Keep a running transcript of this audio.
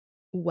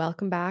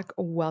Welcome back.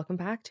 Welcome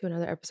back to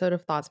another episode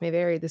of Thoughts May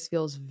Vary. This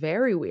feels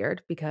very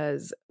weird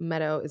because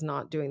Meadow is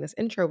not doing this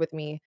intro with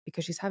me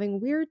because she's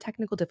having weird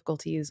technical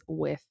difficulties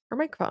with her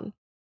microphone.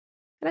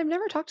 And I've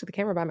never talked to the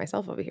camera by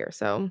myself over here.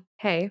 So,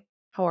 hey,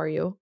 how are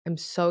you? I'm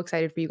so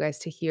excited for you guys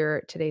to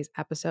hear today's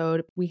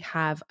episode. We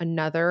have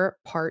another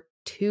part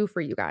 2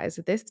 for you guys.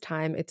 This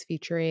time it's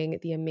featuring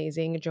the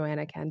amazing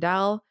Johanna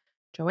Kandel.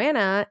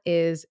 Johanna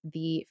is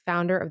the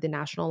founder of the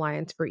National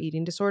Alliance for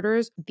Eating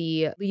Disorders,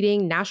 the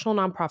leading national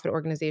nonprofit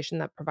organization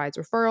that provides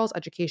referrals,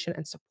 education,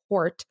 and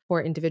support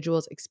for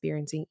individuals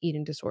experiencing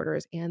eating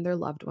disorders and their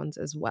loved ones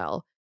as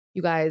well.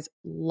 You guys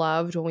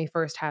loved when we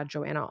first had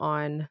Johanna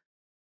on.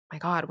 My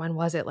God, when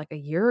was it? Like a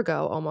year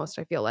ago almost,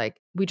 I feel like.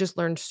 We just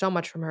learned so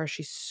much from her.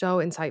 She's so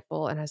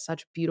insightful and has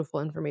such beautiful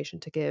information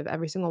to give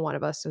every single one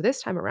of us. So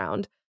this time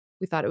around,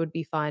 we thought it would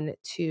be fun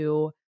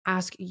to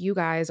ask you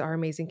guys, our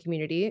amazing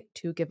community,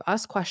 to give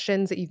us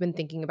questions that you've been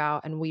thinking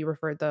about. And we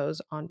referred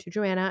those on to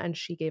Johanna and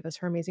she gave us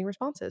her amazing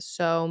responses.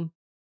 So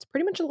it's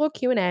pretty much a little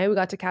Q&A. We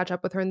got to catch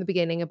up with her in the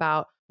beginning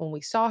about when we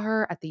saw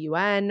her at the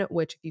UN,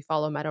 which if you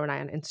follow Meadow and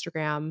I on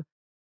Instagram,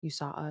 you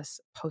saw us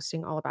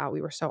posting all about.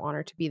 We were so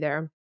honored to be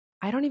there.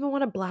 I don't even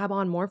want to blab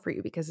on more for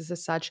you because this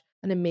is such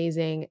an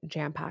amazing,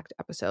 jam-packed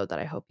episode that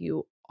I hope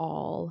you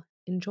all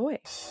enjoy.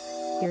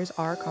 Here's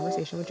our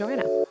conversation with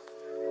Johanna.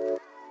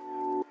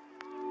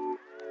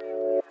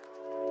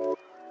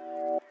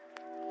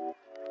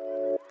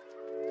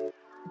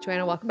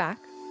 Johanna, welcome back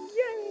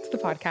to the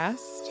podcast.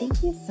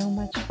 Thank you so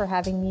much for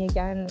having me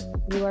again.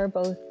 You are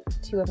both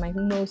two of my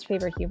most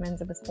favorite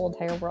humans of this whole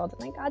entire world.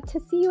 And I got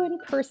to see you in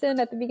person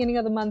at the beginning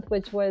of the month,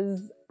 which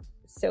was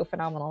so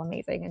phenomenal,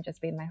 amazing, and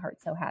just made my heart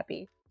so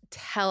happy.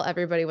 Tell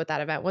everybody what that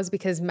event was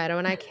because Meadow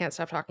and I can't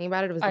stop talking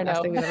about it. It was the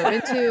best thing we've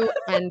ever been to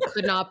and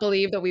could not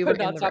believe that we were in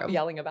the room. Could not stop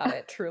yelling about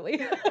it,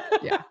 truly.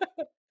 Yeah.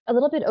 A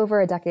little bit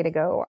over a decade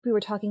ago, we were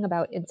talking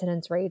about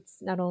incidence rates,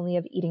 not only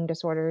of eating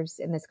disorders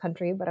in this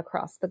country, but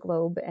across the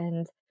globe.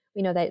 And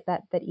we know that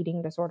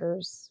eating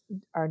disorders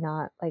are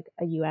not like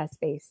a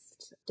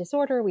US-based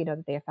disorder. We know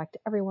that they affect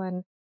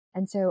everyone.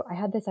 And so I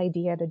had this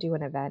idea to do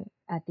an event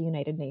at the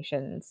United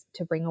Nations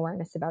to bring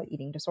awareness about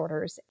eating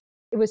disorders.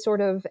 It was sort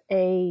of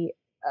a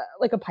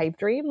pipe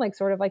dream,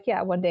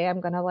 yeah, one day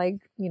I'm going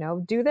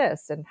to do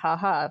this and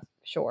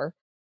sure.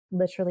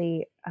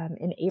 Literally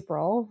in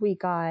April, we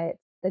got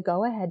the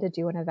go-ahead to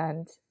do an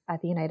event at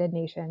the United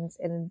Nations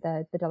in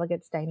the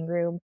delegates dining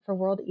room for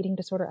World Eating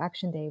Disorder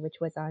Action Day, which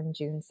was on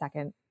June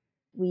 2nd.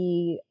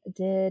 We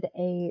did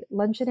a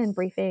luncheon and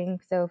briefing.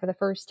 So for the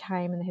first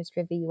time in the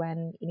history of the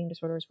UN, eating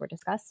disorders were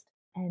discussed.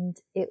 And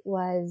it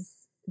was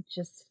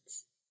just,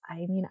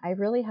 I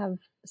really have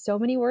so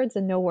many words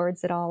and no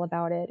words at all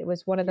about it. It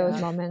was one of those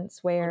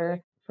moments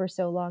where for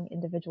so long,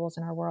 individuals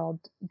in our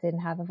world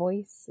didn't have a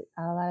voice.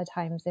 A lot of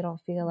times they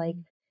don't feel like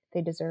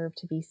they deserve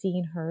to be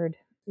seen, heard.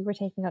 We were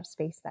taking up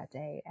space that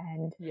day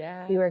and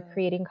we were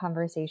creating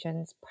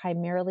conversations,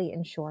 primarily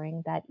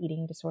ensuring that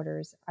eating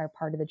disorders are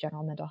part of the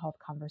general mental health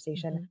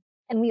conversation. Mm-hmm.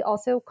 And we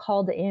also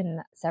called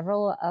in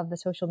several of the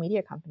social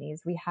media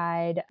companies. We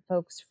had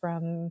folks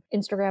from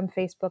Instagram,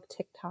 Facebook,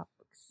 TikTok,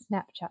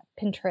 Snapchat,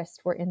 Pinterest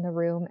were in the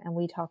room, and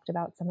we talked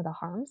about some of the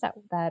harms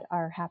that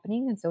are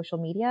happening in social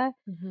media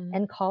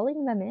and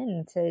calling them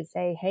in to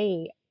say,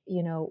 hey,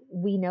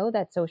 we know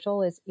that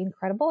social is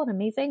incredible and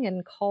amazing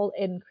and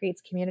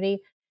creates community.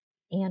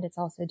 And it's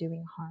also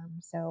doing harm.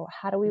 So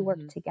how do we work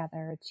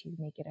together to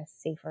make it a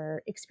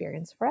safer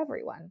experience for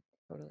everyone?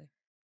 Totally.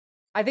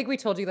 I think we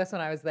told you this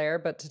when I was there,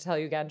 but to tell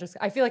you again,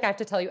 I feel like I have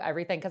to tell you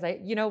everything because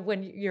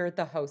when you're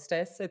the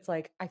hostess, it's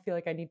like, I feel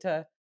like I need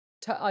to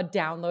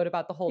download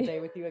about the whole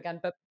day with you again.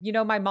 But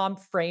my mom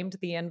framed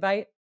the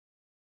invite.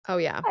 Oh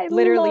yeah. I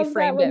literally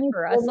framed it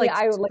for us.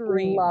 I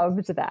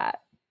loved that.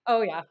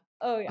 Oh yeah.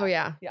 Oh yeah. Oh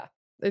yeah. Yeah.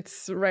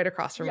 It's right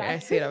across from me. I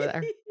see it over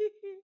there.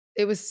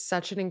 It was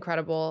such an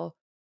incredible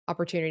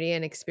opportunity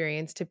and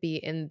experience to be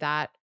in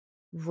that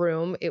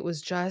room. It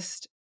was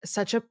just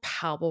such a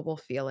palpable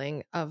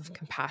feeling of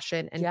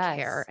compassion and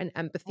care and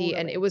empathy. Totally.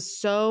 And it was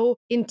so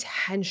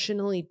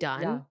intentionally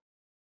done. Yeah.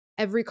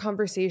 Every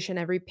conversation,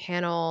 every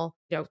panel,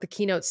 the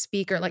keynote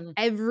speaker, like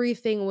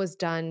everything was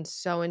done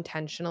so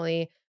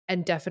intentionally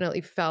and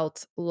definitely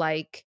felt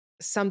like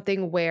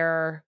something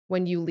where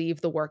when you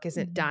leave, the work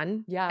isn't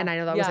done. Yeah. And I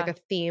know that was like a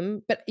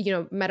theme, but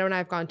Meadow and I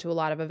have gone to a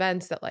lot of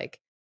events that like,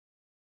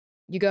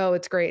 you go,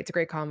 it's great. It's a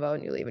great convo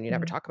and you leave and you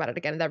never talk about it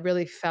again. And that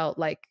really felt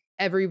like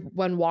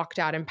everyone walked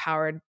out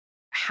empowered,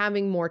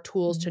 having more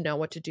tools to know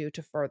what to do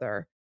to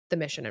further the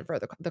mission and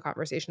further the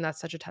conversation. That's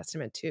such a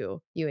testament to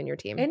you and your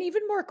team. And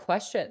even more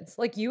questions.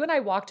 Like you and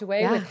I walked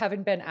away with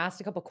having been asked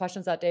a couple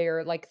questions that day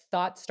or like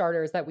thought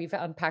starters that we've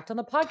unpacked on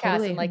the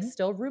podcast and like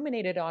still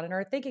ruminated on and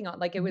are thinking on.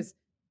 Like it was,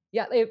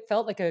 it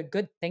felt like a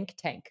good think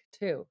tank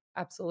too.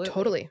 Absolutely.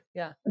 Totally.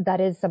 Yeah.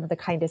 That is some of the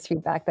kindest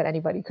feedback that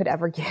anybody could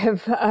ever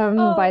give,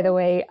 by the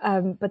way.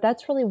 But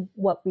that's really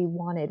what we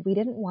wanted. We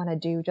didn't want to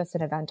do just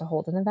an event to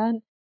hold an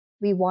event.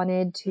 We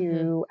wanted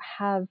to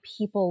have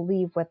people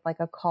leave with like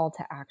a call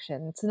to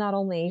action. It's not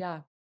only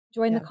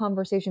join the Yeah.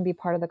 conversation, be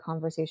part of the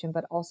conversation,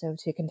 but also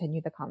to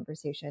continue the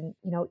conversation.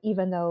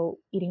 Even though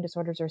eating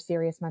disorders are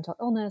serious mental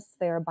illness,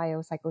 they are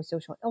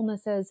biopsychosocial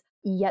illnesses,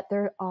 yet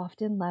they're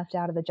often left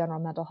out of the general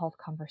mental health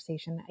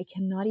conversation. I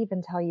cannot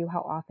even tell you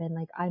how often,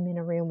 like, I'm in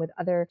a room with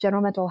other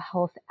general mental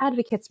health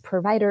advocates,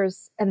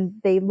 providers,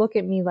 and they look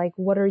at me like,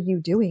 what are you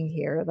doing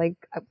here? Like,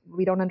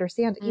 we don't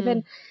understand.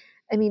 Even,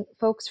 I mean,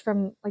 folks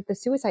from like the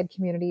suicide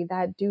community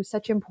that do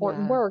such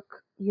important Yeah.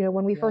 work,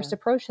 when we first Yeah.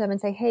 approach them and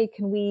say, hey,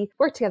 can we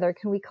work together?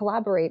 Can we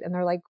collaborate? And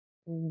they're like,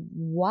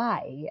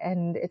 why?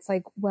 And it's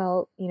like,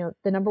 well,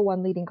 the number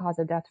one leading cause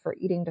of death for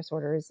eating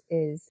disorders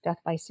is death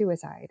by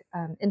suicide.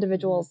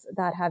 Individuals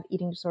that have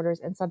eating disorders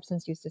and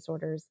substance use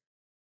disorders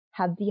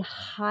have the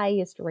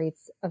highest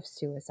rates of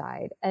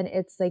suicide. And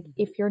it's like,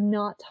 if you're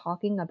not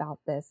talking about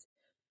this,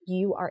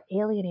 you are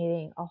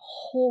alienating a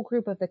whole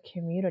group of the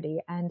community.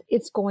 And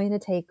it's going to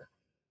take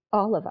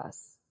all of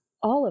us,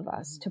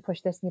 to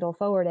push this needle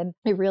forward. And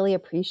I really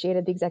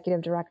appreciated the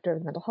executive director of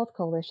the Mental Health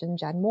Coalition,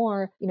 Jen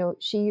Moore.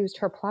 She used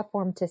her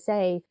platform to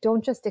say,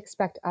 don't just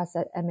expect us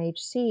at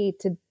MHC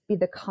to be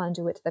the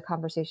conduit to the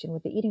conversation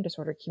with the eating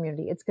disorder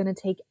community. It's going to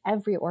take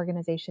every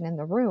organization in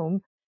the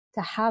room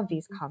to have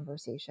these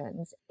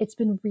conversations. It's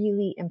been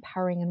really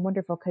empowering and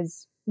wonderful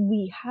because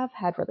we have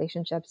had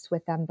relationships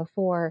with them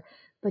before,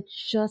 but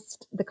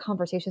just the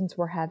conversations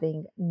we're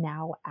having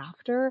now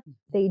after,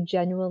 they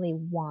genuinely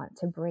want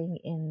to bring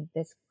in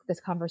this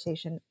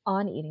conversation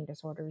on eating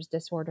disorders,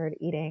 disordered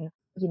eating,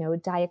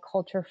 diet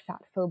culture,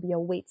 fat phobia,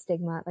 weight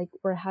stigma. Like,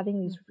 we're having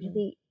these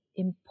really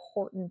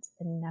important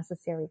and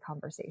necessary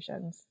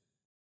conversations.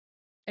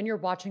 And you're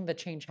watching the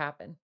change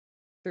happen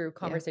through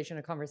conversation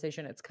to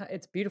conversation.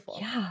 It's beautiful.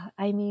 Yeah.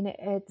 I mean,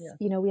 it's,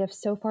 we have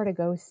so far to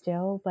go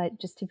still, but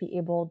just to be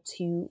able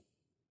to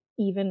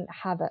even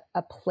have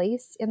a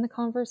place in the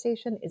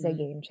conversation is a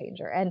game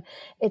changer. And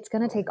it's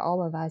going to take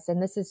all of us.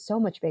 And this is so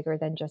much bigger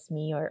than just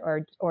me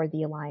or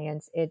the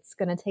Alliance. It's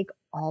going to take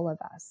all of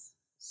us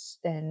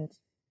and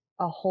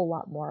a whole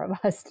lot more of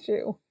us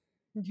too.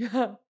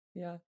 Yeah.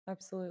 Yeah,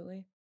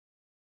 absolutely.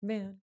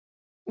 Man.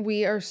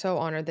 We are so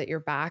honored that you're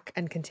back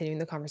and continuing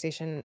the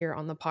conversation here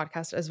on the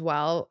podcast as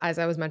well. As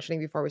I was mentioning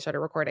before we started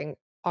recording,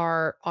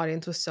 our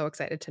audience was so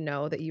excited to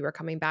know that you were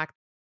coming back.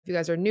 If you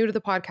guys are new to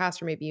the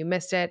podcast or maybe you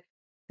missed it,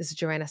 this is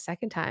Joanna's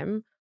second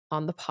time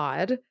on the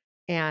pod,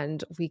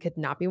 and we could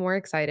not be more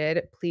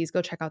excited. Please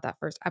go check out that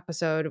first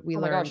episode. We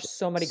Oh my learned gosh,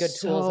 so many good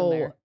tools in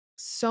there.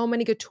 so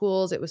many good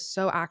tools. It was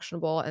so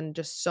actionable and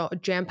just so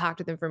jam-packed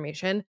with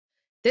information.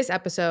 This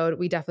episode,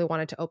 we definitely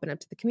wanted to open up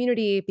to the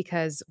community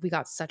because we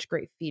got such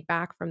great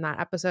feedback from that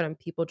episode and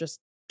people just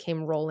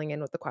came rolling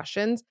in with the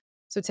questions.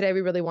 So today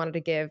we really wanted to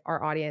give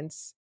our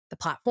audience the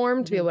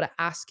platform to be able to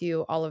ask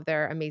you all of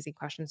their amazing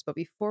questions. But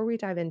before we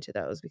dive into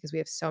those, because we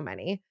have so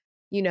many,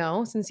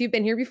 since you've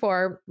been here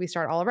before, we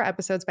start all of our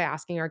episodes by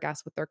asking our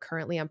guests what they're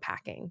currently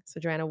unpacking. So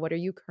Joanna, what are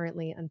you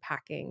currently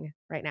unpacking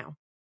right now?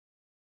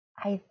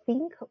 I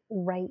think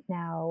right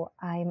now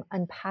I'm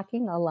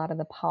unpacking a lot of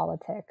the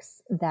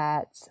politics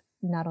that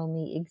not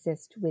only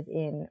exist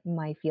within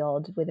my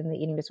field, within the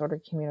eating disorder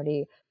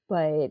community,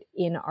 but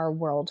in our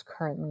world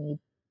currently.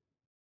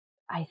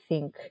 I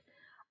think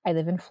I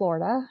live in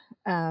Florida,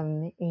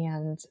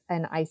 and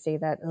I say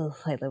that,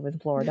 I live in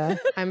Florida.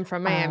 I'm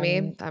from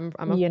Miami. Yep,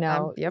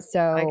 I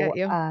So get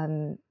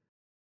you.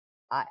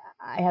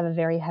 I have a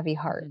very heavy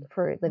heart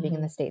for living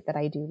in the state that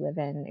I do live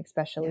in,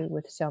 especially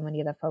with so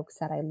many of the folks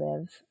that I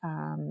live,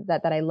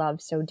 that I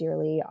love so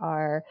dearly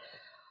are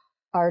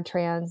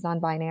trans,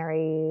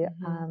 non-binary,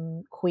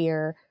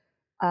 queer.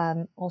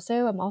 I'm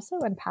also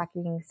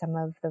unpacking some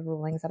of the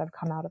rulings that have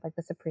come out of like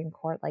the Supreme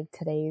Court, like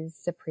today's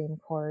Supreme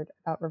Court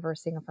about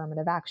reversing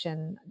affirmative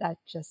action. That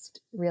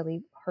just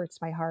really hurts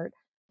my heart.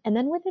 And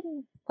then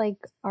within like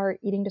our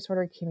eating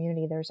disorder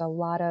community, there's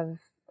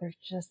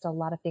just a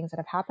lot of things that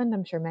have happened.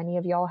 I'm sure many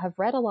of y'all have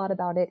read a lot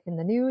about it in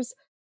the news.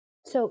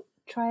 So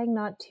trying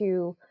not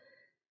to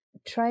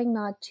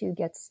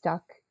get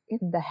stuck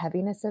in the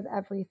heaviness of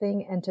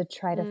everything and to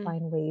try to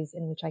find ways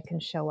in which I can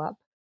show up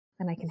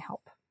and I can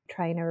help.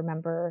 Trying to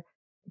remember,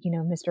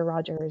 Mr.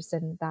 Rogers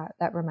and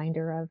that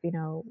reminder of,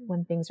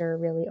 when things are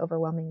really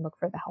overwhelming, look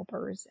for the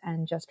helpers,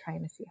 and just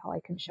trying to see how I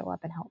can show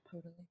up and help.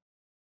 Totally.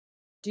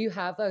 Do you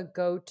have a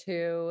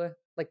go-to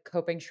like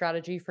coping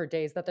strategy for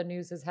days that the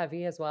news is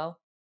heavy as well?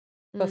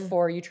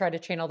 Before you try to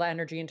channel the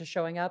energy into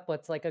showing up,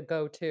 what's like a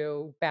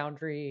go-to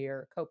boundary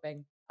or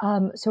coping?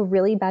 So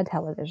really bad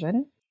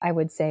television, I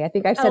would say. I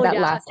think I've said that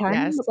last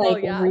time,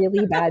 like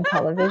really bad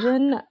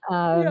television.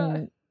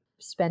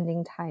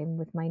 Spending time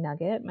with my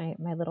nugget, my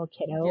little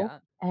kiddo,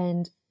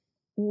 and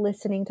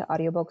listening to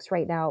audiobooks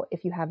right now.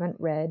 If you haven't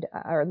read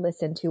or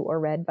listened to or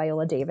read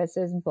Viola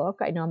Davis's book,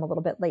 I know I'm a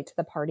little bit late to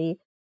the party.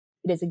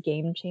 It is a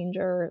game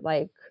changer.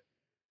 Like,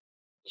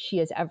 she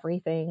is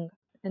everything.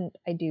 And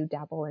I do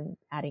dabble in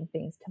adding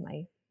things to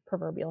my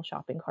proverbial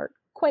shopping cart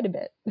quite a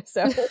bit.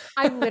 So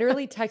I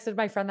literally texted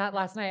my friend that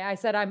last night. I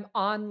said, I'm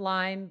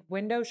online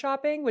window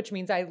shopping, which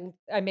means I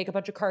make a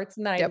bunch of carts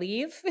and then I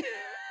leave.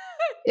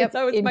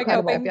 So it's my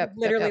coping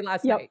literally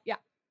last night. Yeah.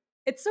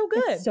 It's so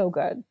good. It's so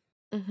good.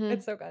 Mhm.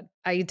 It's so good.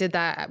 I did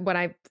that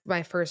when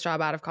my first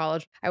job out of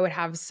college. I would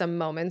have some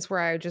moments where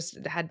I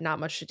just had not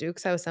much to do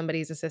because I was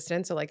somebody's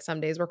assistant, so, like,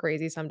 some days were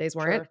crazy, some days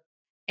weren't, Sure.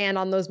 and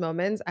on those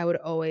moments, I would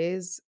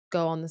always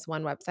go on this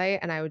one website,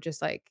 and I would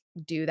just, like,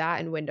 do that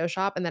and window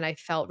shop, and then I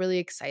felt really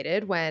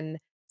excited when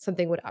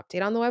something would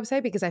update on the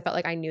website because I felt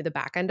like I knew the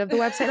back end of the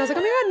website, and I was like,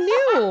 "Oh my god,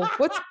 new!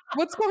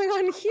 What's going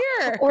on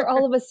Or here?"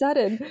 all of a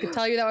sudden I could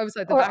tell you that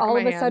website the or back of all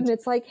my of a sudden hand.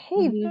 it's like,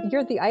 "Hey, Mhm.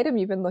 the item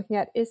you've been looking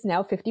at is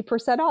now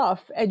 50%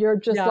 off." And you're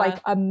just like, Yeah.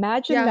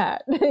 "Imagine Yeah,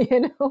 that."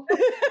 You know?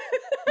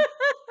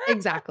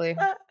 exactly.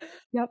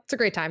 Yep. It's a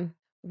great time.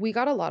 We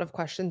got a lot of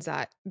questions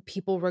that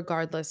people,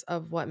 regardless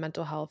of what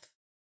mental health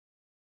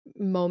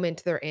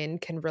moment they're in,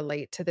 can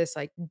relate to this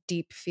like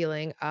deep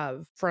feeling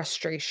of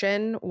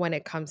frustration when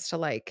it comes to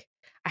like,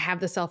 I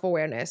have the self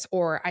awareness,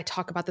 or I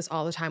talk about this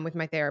all the time with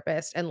my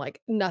therapist, and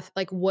like, nothing,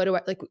 like, what do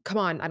I like? Come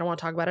on, I don't want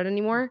to talk about it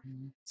anymore.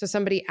 Mhm. So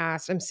somebody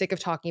asked, I'm sick of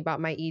talking about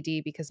my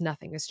ED because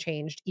nothing has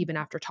changed, even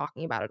after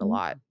talking about it a Mhm.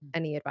 lot. Mhm.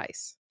 Any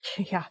advice?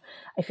 Yeah.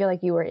 I feel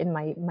like you were in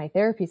my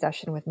therapy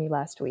session with me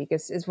last week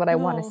is what I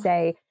wanna Oh,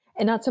 say,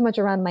 and not so much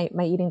around my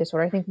eating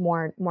disorder, I think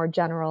more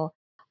general.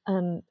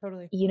 Um,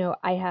 Totally.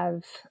 I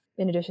have,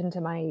 in addition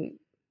to my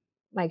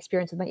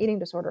experience with my eating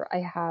disorder, I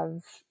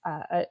have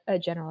a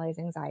generalized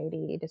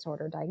anxiety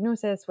disorder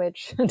diagnosis,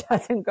 which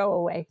doesn't go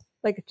away.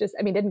 Like, it just,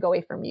 I mean, didn't go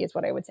away from me, is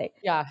what I would say.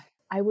 Yeah.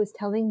 I was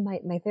telling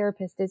my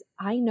therapist is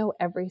I know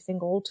every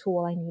single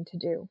tool I need to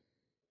do.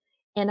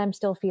 And I'm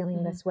still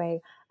feeling mhm, this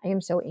way. I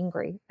am so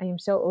angry. I am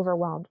so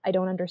overwhelmed. I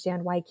don't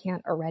understand why I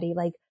can't already.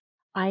 Like,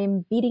 I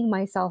am beating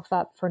myself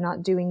up for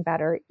not doing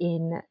better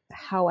in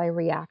how I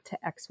react to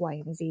X, Y,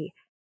 and Z.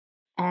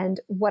 And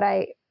what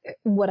I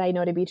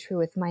know to be true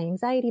with my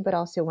anxiety, but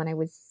also when I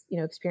was,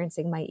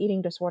 experiencing my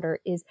eating disorder,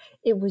 is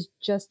it was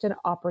just an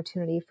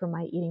opportunity for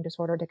my eating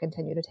disorder to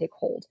continue to take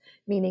hold.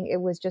 Meaning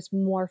it was just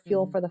more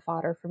fuel Mm. for the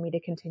fodder for me to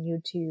continue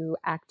to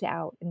act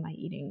out in my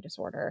eating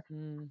disorder.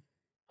 Mm.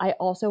 I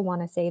also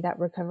want to say that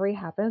recovery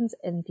happens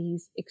in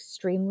these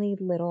extremely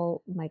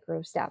little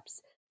micro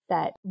steps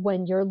that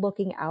when you're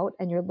looking out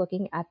and you're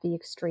looking at the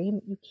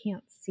extreme, you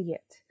can't see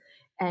it.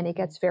 And it Mhm.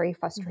 gets very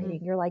mhm,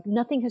 frustrating. You're like,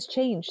 nothing has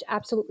changed.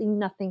 Absolutely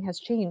nothing has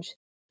changed.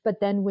 But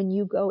then when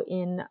you go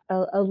in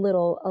a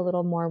little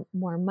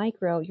more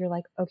micro, you're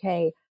like,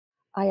 okay,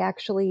 I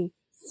actually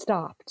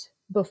stopped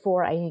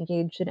before I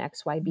engaged in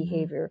XY mhm.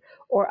 behavior,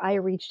 or I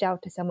reached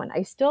out to someone.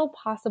 I still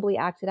possibly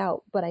acted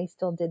out, but I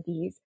still did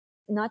these,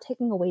 not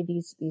taking away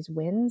these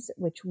wins,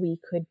 which we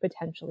could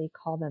potentially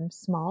call them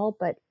small,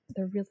 but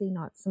they're really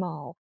not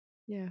small.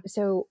 Yeah.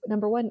 So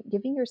number one,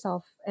 giving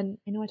yourself, and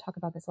I know I talk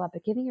about this a lot,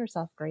 but giving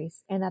yourself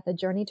grace, and that the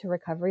journey to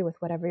recovery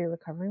with whatever you're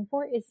recovering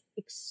for is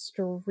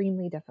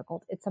extremely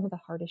difficult. It's some of the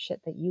hardest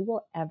shit that you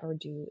will ever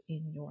do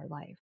in your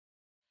life.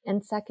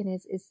 And second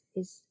is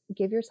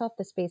give yourself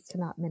the space to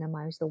not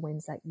minimize the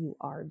wins that you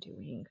are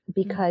doing,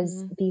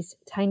 because Mhm. these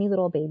tiny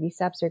little baby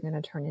steps are going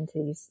to turn into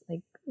these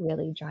like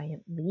really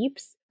giant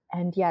leaps.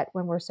 And yet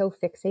when we're so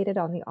fixated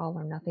on the all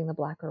or nothing, the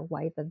black or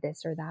white, the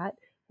this or that,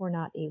 we're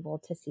not able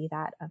to see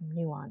that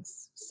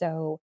nuance.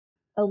 So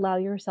allow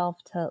yourself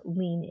to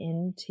lean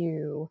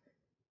into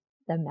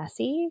the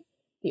messy,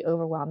 the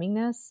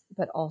overwhelmingness,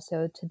 but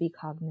also to be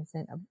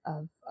cognizant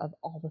of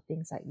all the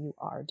things that you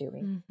are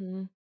doing.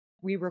 Mhm.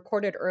 We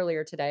recorded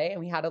earlier today and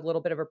we had a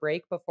little bit of a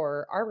break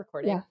before our Yeah.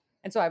 recording.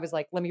 And so I was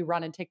like, let me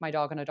run and take my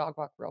dog on a dog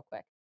walk real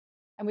quick.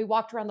 And we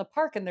walked around the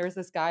park and there was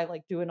this guy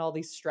like doing all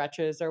these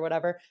stretches or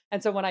whatever.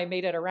 And so when I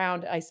made it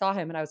around, I saw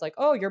him and I was like,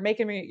 "Oh, you're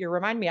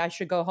reminding me I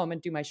should go home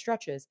and do my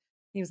stretches."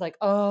 He was like,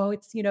 "Oh,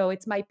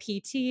 it's my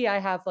PT. I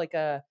have like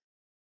a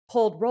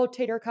pulled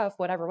rotator cuff,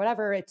 whatever,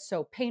 whatever. It's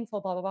so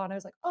painful, blah, blah, blah." And I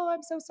was like, "Oh,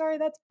 I'm so sorry.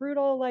 That's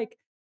brutal. Like,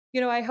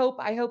 I hope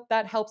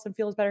that helps and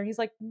feels better." And he's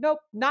like, "Nope,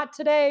 not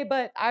today,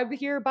 but I'm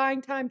here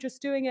buying time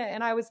just doing it."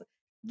 And I was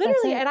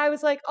That's literally, it. and I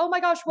was like, "Oh my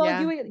gosh, well,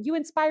 Yeah. you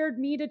inspired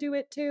me to do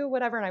it too,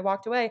 whatever." And I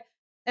walked away.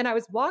 And I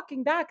was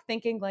walking back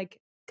thinking, like,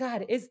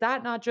 God, is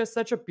that not just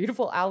such a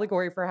beautiful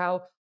allegory for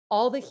how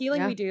all the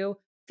healing we Yeah. do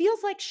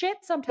feels like shit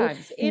It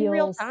sometimes in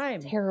real feels time?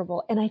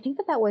 terrible, and I think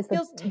that was the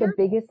Feels the terrible.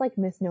 biggest, like,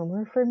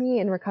 misnomer for me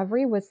in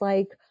recovery was,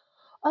 like,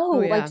 Oh,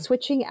 oh, like, yeah.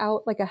 switching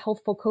out, like, a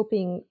healthful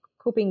coping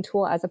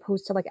tool as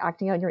opposed to, like,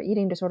 acting out your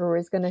eating disorder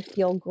is gonna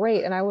feel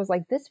great, and I was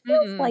like, "This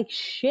feels Mm-mm. like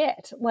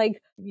shit."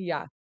 Like,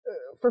 Yeah,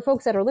 for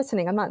folks that are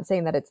listening, I'm not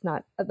saying that it's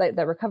not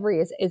that recovery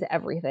is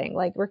everything.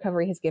 Like,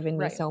 recovery has given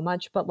me right. so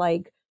much, but,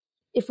 like,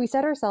 if we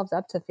set ourselves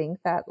up to think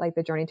that, like,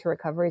 the journey to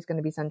recovery is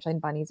gonna be sunshine,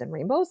 bunnies, and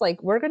rainbows,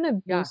 like,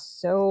 Yeah.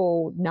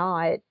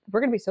 we're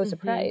gonna be so Mhm.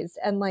 surprised.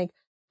 And, like,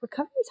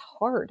 recovery is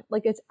hard.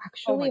 Like, it's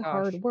Oh my actually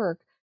hard gosh.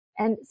 work.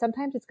 And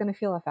sometimes it's gonna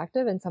feel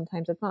effective and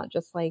sometimes it's not.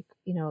 Just like,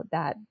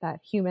 that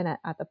human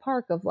at the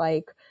park of,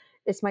 like,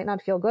 this might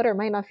not feel good or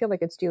might not feel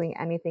like it's doing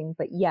anything,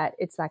 but yet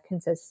it's that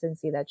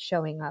consistency that's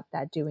showing up,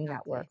 that doing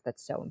that work Exactly.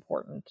 that's so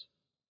important.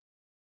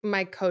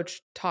 My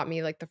coach taught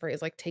me, like, the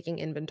phrase, like, taking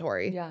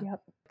inventory. Yeah.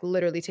 Yep.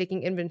 Literally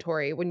taking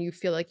inventory when you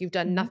feel like you've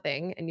done Mhm.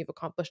 nothing and you've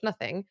accomplished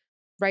nothing,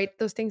 write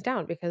those things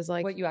down because,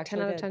 like, What you 10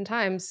 actually out of did. 10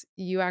 times,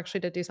 you actually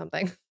did do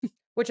something.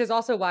 Which is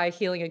also why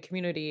healing in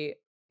community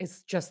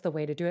is just the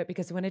way to do it,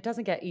 because when it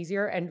doesn't get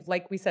easier, and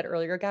like we said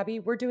earlier, Gabby,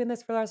 we're doing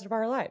this for the rest of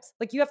our lives.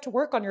 Like, you have to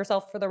work on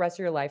yourself for the rest of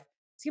your life.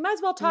 So you might as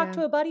well talk Yeah.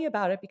 to a buddy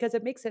about it, because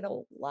it makes it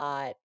a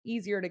lot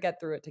easier to get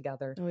through it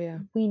together. Oh, yeah.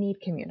 We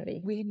need community.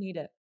 We need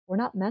it. We're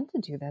not meant to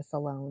do this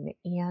alone.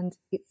 And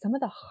some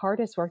of the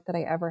hardest work that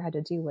I ever had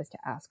to do was to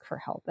ask for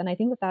help. And I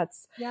think that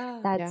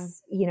Yeah.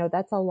 Yeah.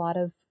 that's a lot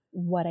of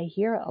what I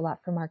hear a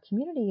lot from our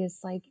community is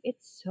like,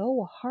 it's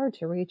so hard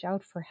to reach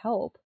out for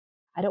help.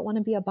 I don't want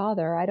to be a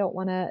bother. I don't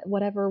want to,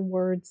 whatever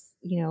words,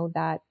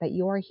 that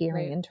you're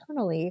hearing Right.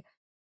 internally.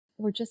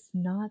 We're just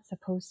not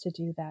supposed to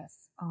do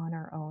this on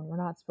our own. We're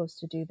not supposed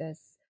to do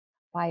this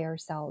by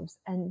ourselves.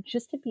 And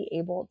just to be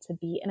able to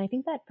be, and I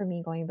think that for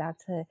me, going back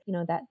to,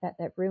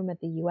 that room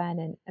at the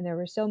UN, and there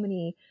were so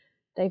many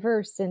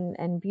diverse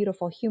and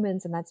beautiful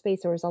humans in that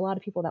space. There was a lot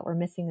of people that were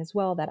missing as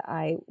well that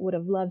I would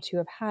have loved to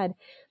have had.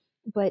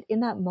 But in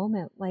that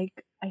moment,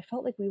 like, I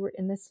felt like we were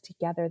in this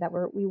together, that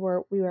we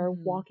were Mhm.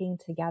 walking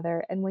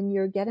together. And when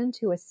you get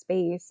into a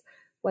space,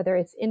 whether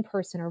it's in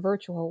person or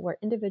virtual, where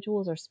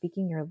individuals are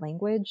speaking your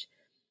language,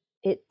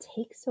 it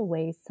takes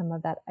away some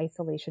of that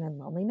isolation and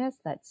loneliness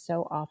that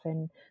so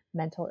often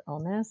mental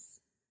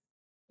illness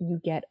you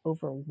get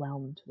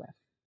overwhelmed with.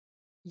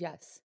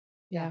 Yes.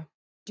 Yeah. Yeah.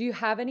 Do you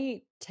have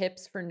any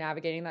tips for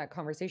navigating that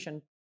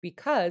conversation?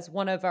 Because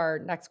one of our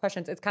next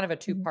questions, it's kind of a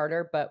Mhm.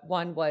 two-parter, but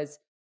one was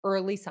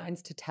early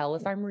signs to tell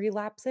if Yeah. I'm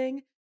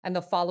relapsing. And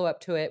the follow-up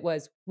to it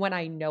was, when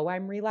I know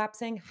I'm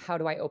relapsing, how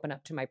do I open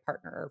up to my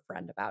partner or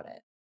friend about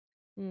it?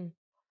 Mm.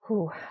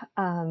 Whew.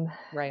 Um,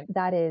 Right.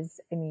 that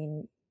is, I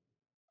mean,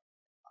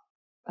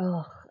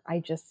 oh,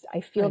 I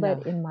I feel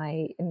that know. in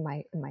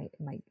my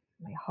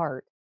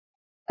heart.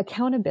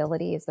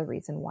 Accountability is the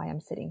reason why I'm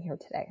sitting here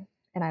today.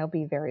 And I'll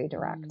be very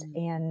direct. Mm.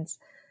 And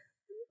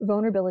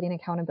vulnerability and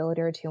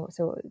accountability are two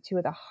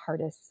of the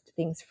hardest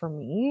things for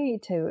me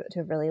to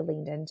really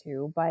lean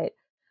into. But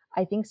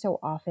I think so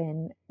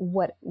often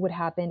what would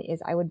happen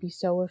is I would be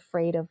so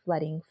afraid of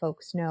letting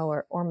folks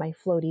know, or my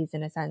floaties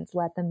in a sense,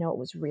 let them know what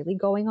was really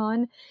going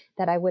on,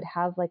 that I would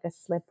have like a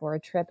slip or a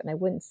trip and I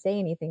wouldn't say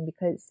anything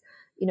because,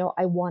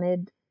 I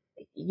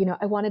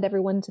wanted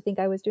everyone to think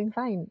I was doing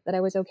fine, that I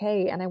was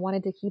okay. And I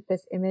wanted to keep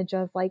this image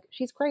of like,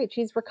 she's great,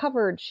 she's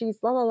recovered, she's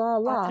la la la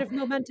la. Positive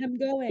momentum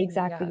going.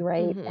 Exactly Yeah.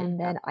 right. Mhm. And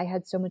Yeah. then I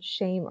had so much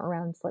shame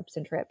around slips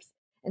and trips.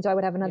 And so I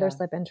would have another Yeah.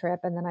 slip and trip,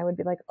 and then I would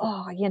be like,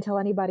 oh, I can't tell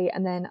anybody.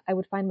 And then I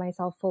would find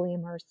myself fully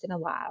immersed in a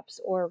lapse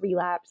or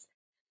relapse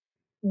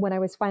when I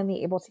was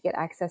finally able to get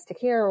access to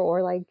care,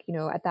 or like,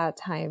 at that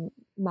time,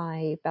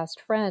 my best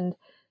friend,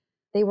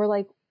 they were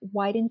like,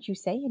 why didn't you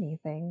say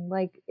anything?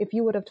 Like, if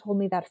you would have told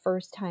me that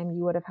first time,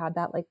 you would have had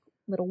that like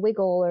little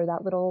wiggle or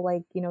that little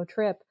like,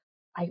 trip,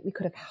 we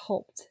could have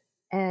helped.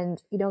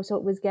 And, so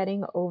it was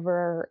getting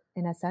over,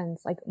 in a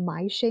sense, like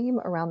my shame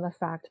around the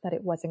fact that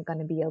it wasn't going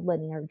to be a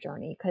linear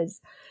journey, because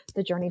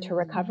the journey to Mm.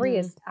 recovery Mhm.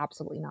 is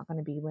absolutely not going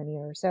to be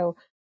linear. So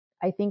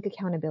I think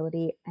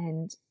accountability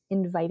and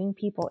inviting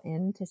people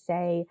in to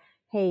say,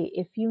 hey,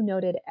 if you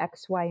noted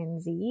X, Y,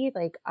 and Z,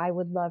 like, I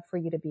would love for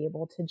you to be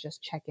able to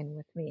just check in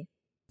with me.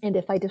 And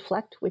if I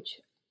deflect,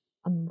 which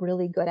I'm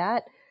really good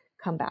at,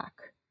 come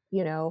back,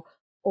 you know, Yeah.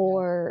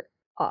 or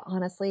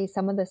honestly,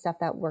 some of the stuff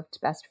that worked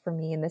best for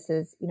me, and this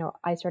is,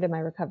 I started my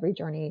recovery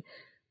journey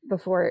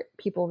before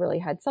people really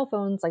had cell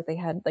phones, like they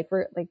had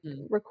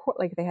Mm. record,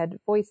 like they had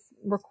voice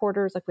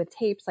recorders, like with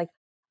tapes, like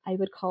I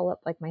would call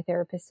up like my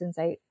therapist and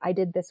say, I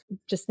did this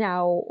just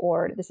now,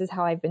 or this is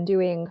how I've been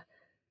doing.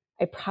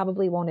 I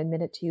probably won't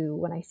admit it to you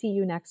when I see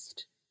you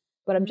next,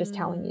 but I'm just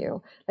telling Mm.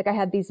 you. Like, I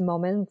had these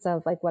moments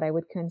of like what I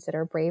would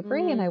consider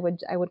bravery, and I Mm.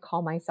 would I would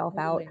call myself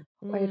out, Totally.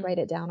 or I'd Mm. write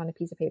it down on a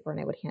piece of paper and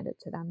I would hand it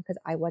to them because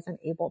I wasn't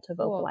able to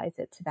Cool. vocalize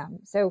it to them.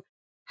 So Yeah.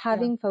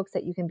 having folks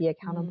that you can be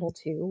accountable Mm.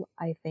 to,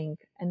 I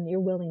think, and your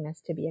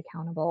willingness to be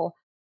accountable,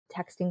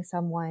 texting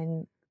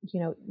someone,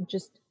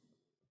 just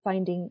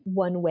finding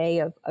one way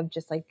of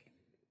just like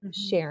Mhm.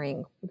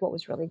 sharing what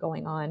was really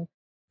going on.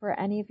 For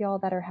any of y'all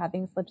that are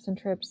having slips and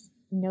trips,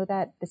 know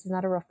that this is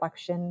not a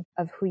reflection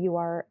of who you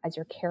are as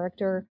your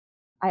character.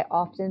 I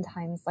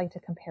oftentimes like to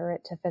compare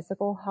it to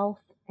physical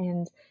health.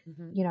 And,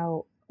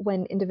 Mhm.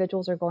 when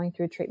individuals are going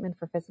through treatment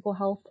for physical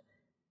health,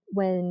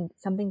 when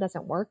something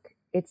doesn't work,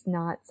 it's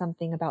not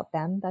something about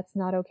them that's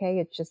not okay.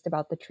 It's just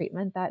about the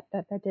treatment that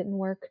didn't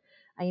work.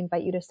 I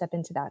invite you to step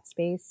into that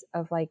space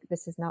of like,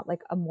 this is not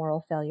like a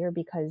moral failure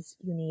because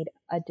you need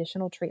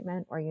additional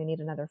treatment, or you need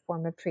another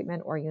form of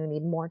treatment, or you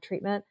need more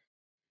treatment.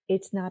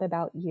 It's not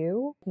about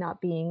you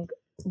not being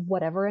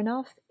whatever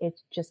enough.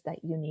 It's just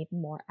that you need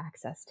more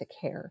access to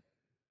care.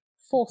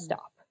 Full Mhm.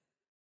 stop.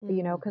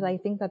 Mm. Because I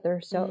Mhm. think that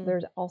Mm.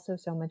 there's also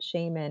so much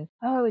shame in,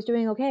 oh, I was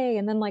doing okay,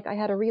 and then like I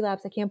had a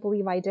relapse. I can't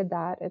believe I did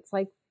that. It's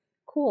like,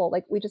 cool.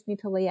 Like, we just need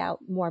to lay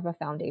out more of a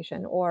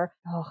foundation. Or,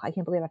 oh, I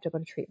can't believe I have to go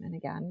to treatment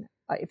again.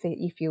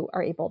 If you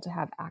are able to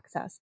have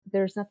access,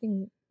 there's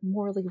nothing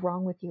morally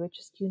wrong with you. It's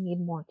just you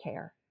need more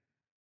care.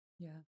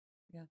 Yeah.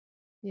 Yeah.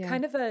 Yeah.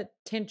 Kind of a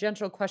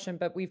tangential question,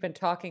 but we've been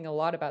talking a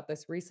lot about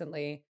this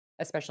recently,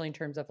 especially in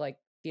terms of like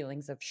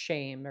feelings of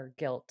shame or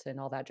guilt and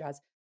all that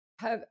jazz.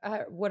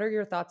 What are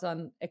your thoughts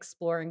on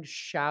exploring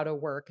shadow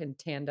work in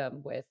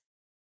tandem with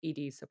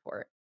ED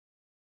support?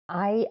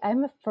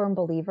 I'm a firm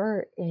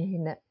believer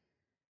in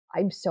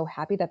I'm so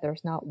happy that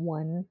there's not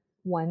one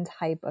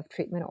type of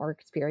treatment or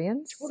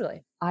experience.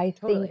 Totally. I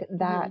think Totally. Mhm.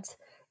 that,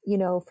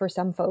 for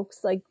some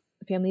folks, like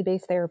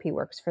family-based therapy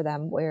works for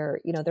them where,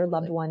 their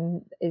loved Totally.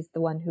 one is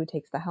the one who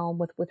takes the helm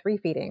with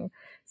refeeding.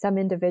 Some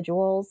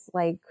individuals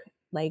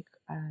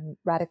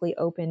radically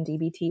open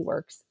DBT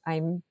works.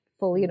 I'm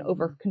fully an Mm.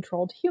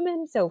 over-controlled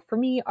human. So for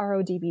me,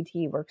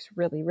 RODBT works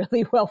really,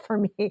 really well for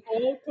me.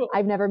 Oh, cool.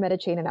 I've never met a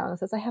chain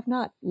analysis I have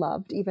not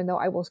loved, even though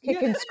I will kick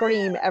Yeah. and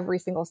scream every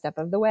single step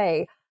of the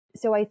way.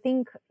 So I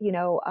think,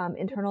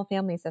 internal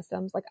family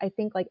systems, like I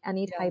think like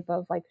any Yeah. type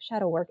of like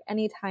shadow work,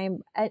 any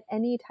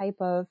type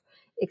of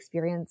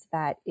experience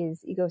that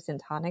is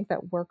egosyntonic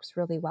that works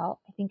really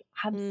well, I think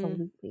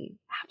Mm, absolutely,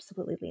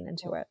 absolutely lean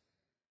into Cool. it.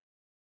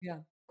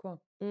 Yeah.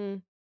 Cool.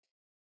 mm.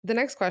 The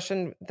next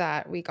question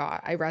that we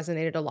got, I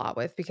resonated a lot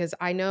with because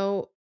I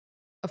know,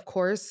 of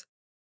course,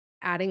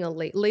 adding a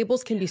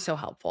labels can be so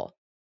helpful.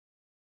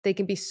 They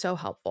can be so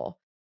helpful.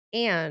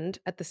 And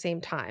at the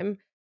same time,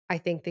 I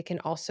think they can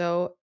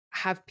also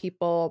have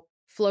people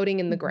floating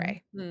in the Hmm.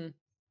 gray Mm.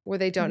 where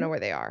they don't Hmm. know where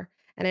they are.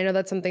 And I know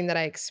that's something that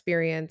I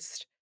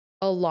experienced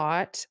a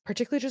lot,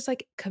 particularly just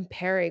like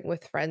comparing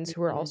with friends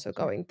who are Mhm. also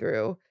going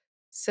through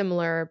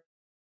similar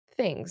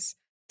things.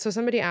 So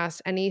somebody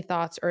asked, any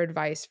thoughts or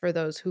advice for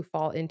those who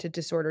fall into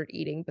disordered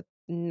eating but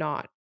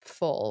not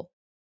full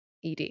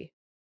ED?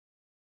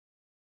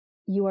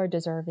 You are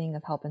deserving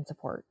of help and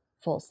support,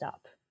 full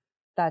stop.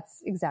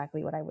 That's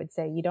exactly what I would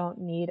say. You don't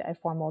need a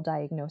formal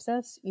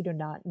diagnosis. You do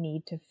not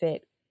need to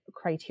fit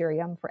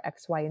criterion for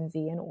X, Y, and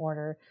Z in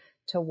order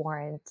to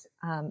warrant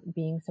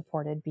being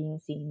supported, being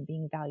seen,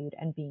 being valued,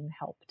 and being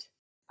helped.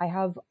 I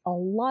have a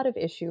lot of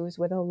issues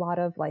with a lot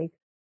of like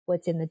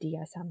what's in the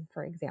DSM,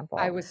 for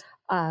I example. was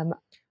Um,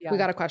 We yeah.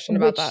 got a question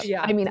about that. which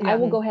Yeah. I mean, I Yeah.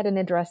 will Mhm. go ahead and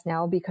address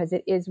now because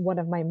it is one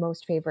of my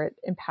most favorite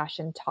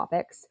impassioned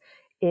topics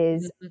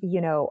is, Mhm.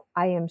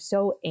 I am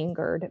so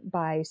angered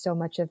by so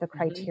much of the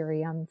Mhm.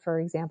 criterion, for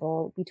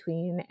example,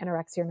 between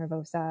anorexia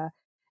nervosa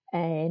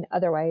and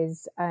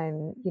otherwise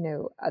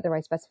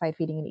specified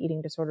feeding and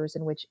eating disorders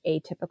in which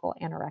atypical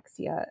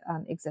anorexia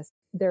exists.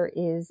 There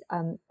is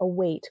a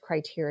weight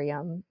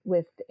criterion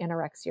with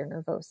anorexia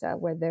nervosa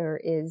where there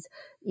is,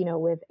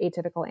 with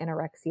atypical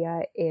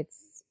anorexia,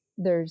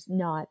 there's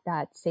not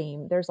that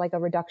same, there's like a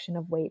reduction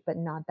of weight, but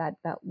not that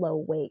low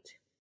weight.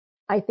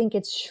 I think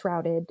it's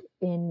shrouded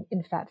in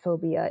fat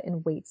phobia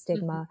and weight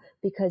Mhm. stigma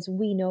because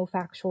we know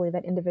factually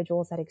that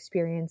individuals that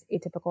experience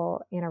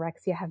atypical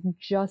anorexia have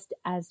just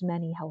as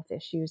many health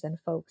issues than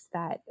folks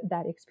that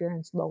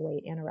experience low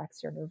weight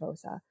anorexia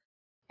nervosa.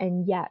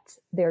 And yet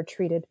they're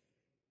treated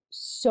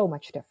so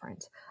much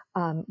different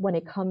when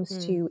it comes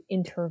Mm, to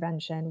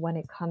intervention, when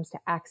it comes to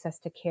access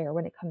to care,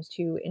 when it comes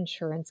to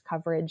insurance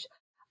coverage.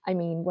 I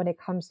mean, when it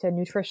comes to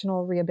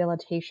nutritional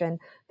rehabilitation,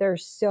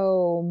 there's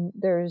so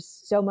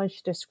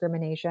much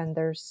discrimination.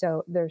 There's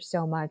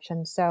so much,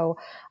 and so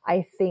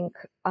I think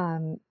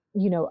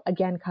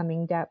again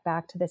coming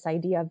back to this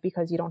idea of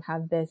because you don't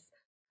have this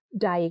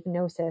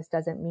diagnosis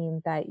doesn't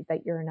mean that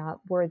you're not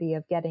worthy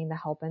of getting the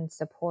help and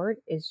support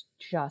is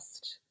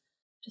just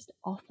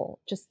awful,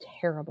 just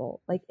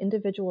terrible. Like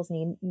individuals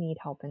need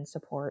help and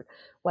support,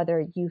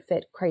 whether you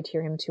fit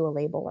criterion to a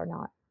label or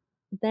not.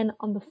 Then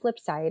on the flip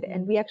side,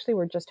 and mm, we actually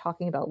were just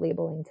talking about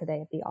labeling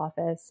today at the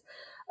office,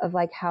 of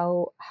like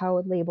how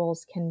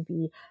labels can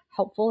be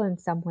helpful in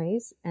some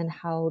ways and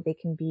how they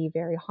can be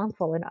very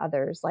harmful in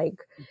others.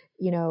 Like, mhm,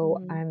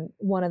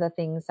 one of the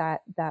things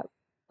that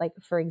like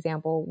for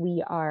example,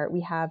 we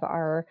have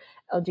our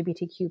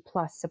LGBTQ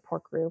plus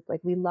support group.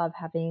 Like we love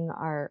having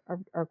our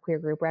queer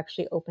group. We're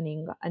actually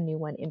opening a new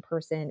one in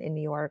person in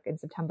New York in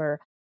September.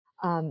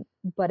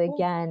 But Cool.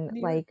 again,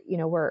 New York. like,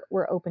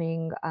 we're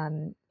opening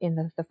in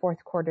the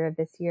fourth quarter of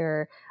this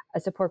year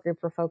a support group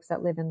for folks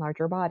that live in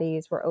larger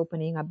bodies. We're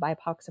opening a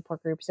BIPOC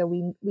support group. So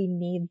we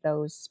need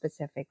those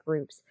specific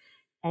groups.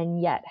 And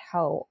yet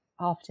how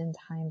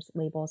oftentimes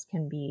labels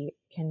can be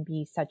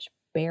such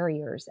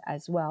barriers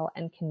as well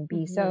and can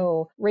be mhm,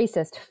 so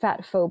racist,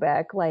 fat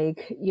phobic,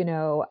 like,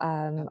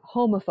 Yeah.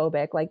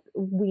 homophobic. Like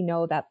we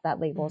know that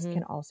labels mhm.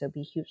 can also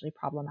be hugely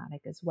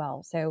problematic as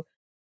well. So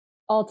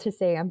all to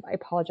say, I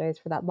apologize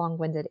for that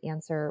long-winded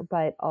answer,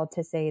 but all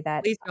to say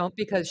that Please don't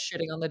because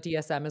shitting on the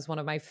DSM is one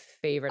of my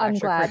favorite I'm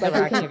glad, like extracurricular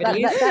we can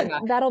activities. Yeah.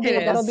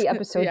 It that'll is. be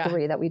episode Yeah.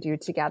 3 that we do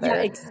Yeah, together,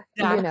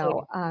 exactly.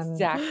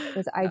 Exactly.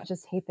 because I Yeah.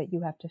 just hate that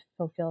you have to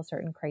fulfill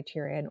certain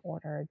criteria in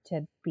order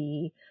to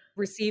be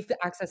Receive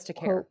the access to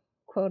care. quote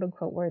quote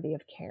unquote worthy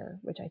of care,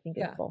 which I think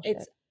is Yeah. bullshit.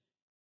 It's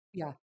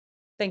yeah.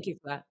 Thank you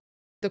for that.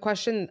 The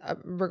question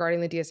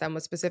regarding the DSM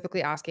was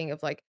specifically asking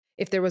of like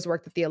if there was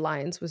work that the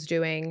Alliance was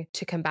doing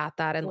to combat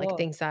that and like Cool.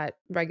 things that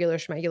regular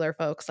schmegular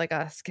folks like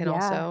us can Yeah,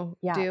 also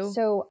yeah. do.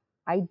 So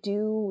I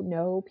do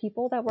know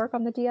people that work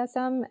on the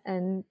DSM,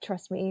 and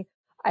trust me,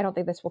 I don't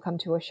think this will come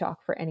to a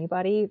shock for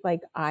anybody.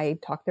 Like I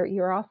talk their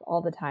ear off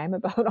all the time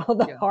about all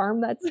the Yeah.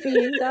 harm that's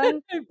being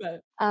done. I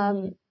bet.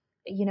 Um, Mhm.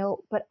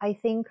 But I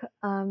think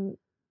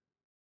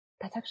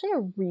that's actually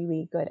a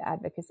really good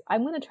advocacy.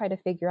 I'm going to try to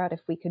figure out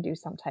if we could do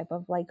some type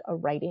of like a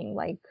writing,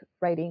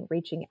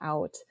 reaching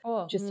out,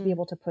 Cool. just to be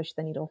able to push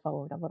the needle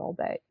forward a little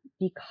bit,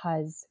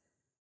 because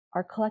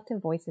our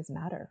collective voices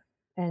matter.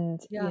 And,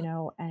 Yeah.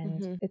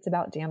 and it's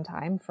about damn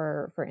time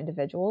for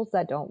individuals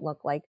that don't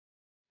look like,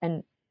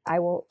 and I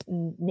will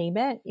name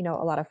it, a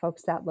lot of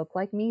folks that look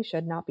like me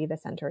should not be the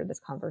center of this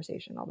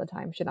conversation all the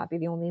time, should not be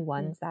the only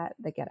ones that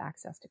get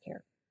access to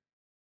care.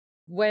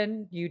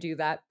 When you do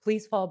that,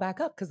 please follow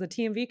back up because the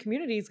TMV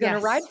community is going to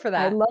ride Yes. for I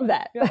that. love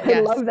that. Yeah. I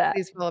Yes. love that.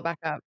 Please follow back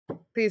up.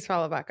 Please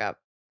follow back up.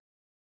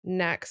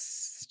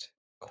 Next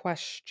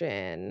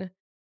question.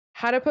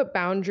 How to put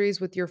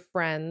boundaries with your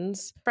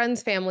friends,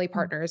 family,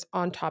 partners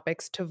on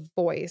topics to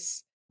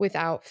voice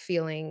without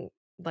feeling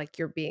like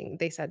you're being,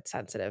 they said,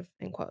 sensitive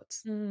in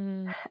quotes.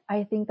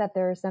 I think that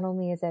there's not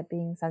only is it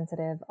being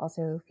sensitive,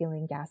 also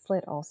feeling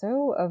gaslit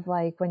also of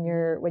like when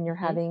you're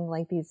having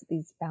like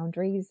these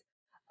boundaries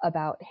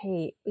about,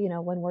 hey,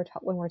 when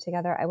we're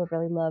together, I would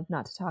really love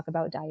not to talk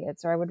about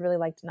diets, or I would really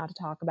like to not to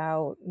talk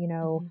about,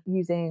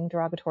 using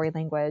derogatory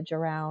language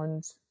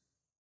around,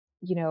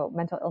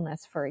 mental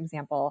illness, for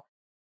example.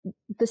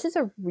 This is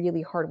a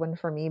really hard one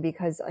for me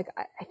because like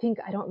I think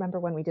I don't remember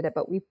when we did it,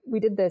 but we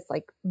did this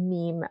like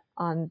meme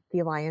on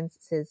the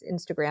Alliance's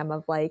Instagram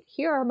of like,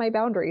 here are my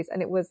boundaries,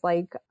 and it was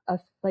like a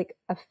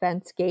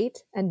fence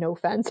gate and no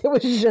fence. It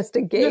was just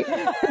a gate,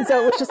 and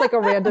so it was just like a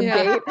random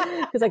gate,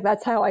 because like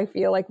that's how I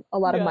feel like a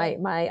lot of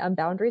my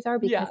boundaries are,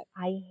 because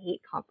I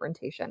hate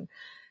confrontation.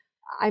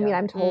 I mean,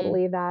 I'm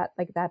totally that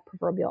like that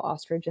proverbial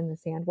ostrich in the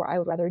sand where I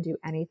would rather do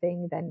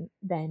anything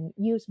than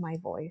use my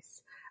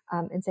voice,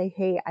 and say,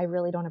 hey, I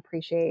really don't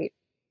appreciate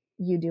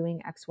you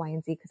doing X, Y,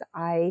 and Z, because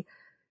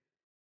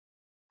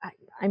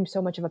I'm so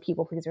much of a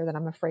people pleaser that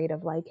I'm afraid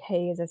of like,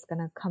 hey, is this going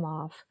to come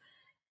off?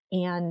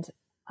 And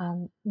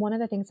one of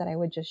the things that I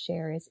would just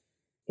share is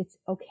it's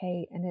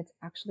okay, and it's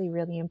actually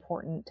really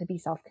important to be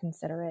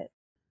self-considerate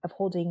of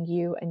holding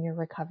you and your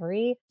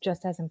recovery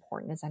just as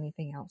important as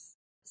anything else.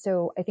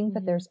 So I think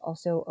that there's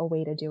also a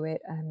way to do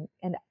it.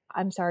 And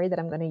I'm sorry that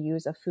I'm going to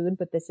use a food,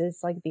 but this is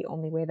like the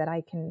only way that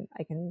I can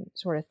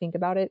sort of think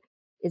about it,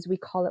 is we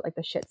call it like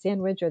the shit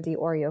sandwich or the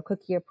Oreo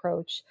cookie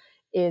approach,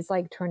 is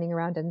like turning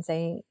around and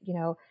saying,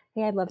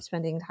 hey, I love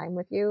spending time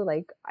with you.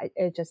 Like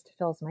it just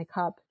fills my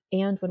cup.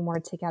 And when we're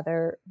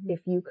together, if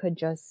you could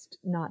just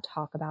not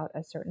talk about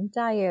a certain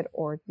diet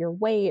or your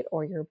weight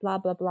or your blah,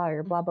 blah, blah, or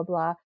your blah, blah,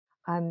 blah,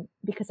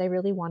 because I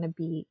really want to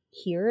be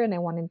here and I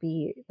want to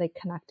be like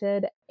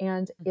connected.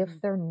 And if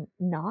they're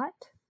not,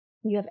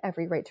 you have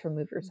every right to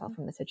remove yourself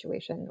from the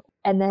situation.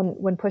 And then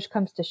when push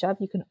comes to shove,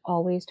 you can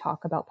always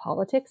talk about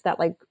politics. That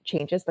like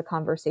changes the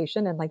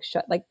conversation and like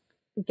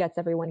gets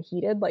everyone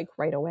heated like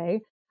right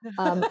away.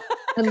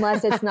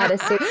 Unless it's not a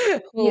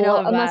safe,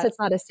 unless it's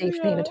not a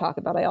safe thing to talk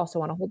about. I also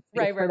want to hold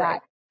space for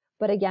that.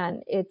 But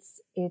again,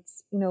 it's,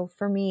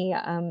 for me,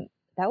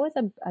 that was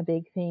a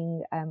big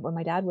thing when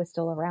my dad was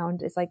still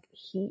around. It's like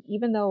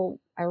even though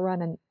I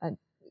run an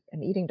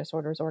eating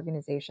disorders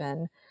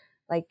organization,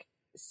 like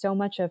so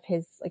much of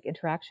his like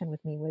interaction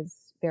with me was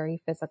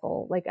very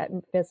physical. Like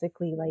I'm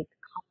physically like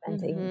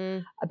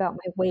commenting about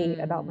my weight,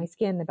 about my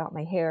skin, about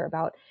my hair,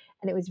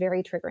 and it was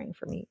very triggering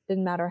for me.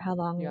 Didn't matter how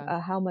long,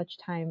 how much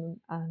time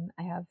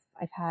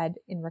I've had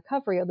in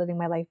recovery or living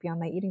my life beyond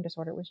my eating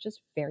disorder. It was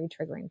just very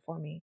triggering for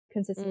me.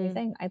 Consistently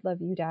saying, I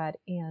love you, Dad,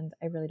 and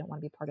I really don't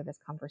want to be part of this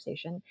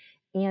conversation.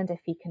 And if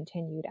he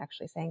continued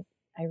actually saying,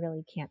 I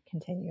really can't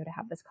continue to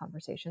have this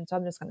conversation, so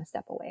I'm just going to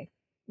step away.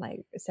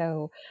 Like,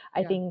 so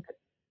I think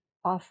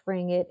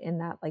offering it in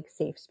that like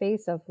safe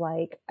space of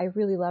like, I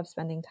really love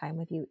spending time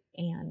with you,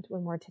 and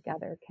when we're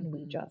together, can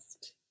we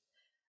just,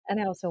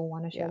 and I also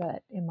want to share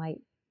that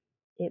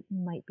it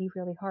might be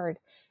really hard.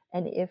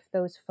 And if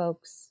those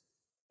folks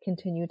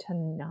continue to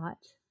not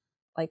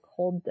like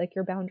hold like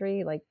your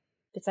boundary, like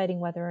deciding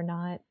whether or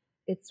not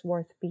it's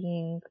worth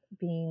being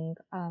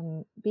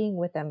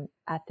with them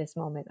at this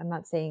moment. I'm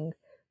not saying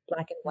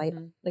black and white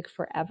like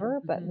forever,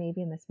 but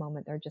maybe in this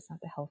moment they're just not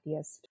the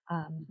healthiest,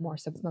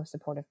 most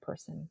supportive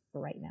person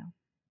for right now.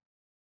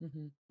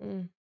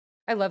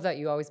 I love that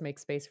you always make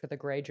space for the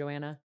gray,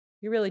 Joanna.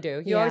 You really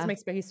do. You always make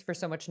space for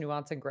so much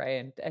nuance and gray,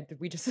 and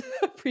we just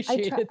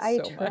appreciate it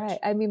so much.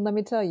 I mean, let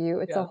me tell you,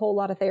 it's a whole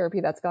lot of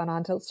therapy that's gone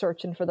on to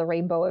searching for the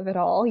rainbow of it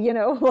all,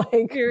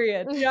 like.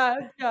 Period. Yeah.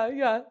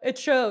 It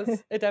shows.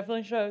 It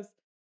definitely shows.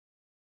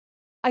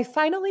 I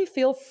finally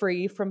feel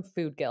free from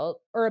food guilt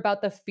or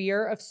about the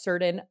fear of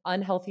certain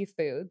unhealthy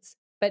foods,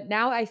 but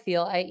now I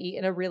feel I eat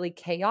in a really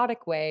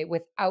chaotic way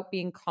without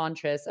being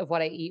conscious of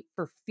what I eat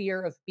for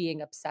fear of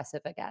being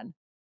obsessive again.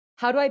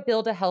 How do I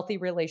build a healthy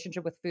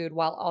relationship with food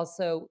while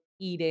also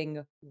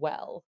eating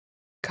well?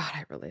 God,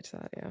 I relate to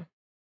that. Yeah.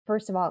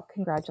 First of all,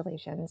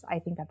 congratulations. I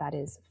think that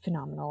is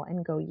phenomenal,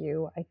 and go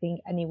you. I think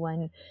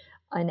anyone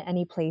on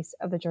any place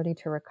of the journey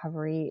to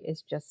recovery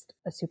is just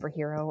a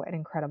superhero and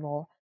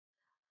incredible.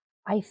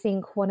 I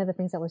think one of the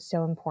things that was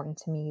so important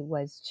to me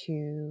was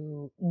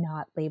to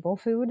not label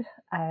food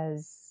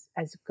as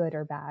good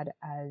or bad,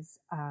 as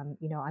I'm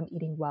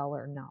eating well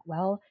or not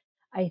well.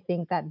 I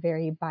think that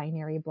very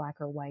binary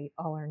black or white,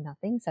 all or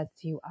nothing,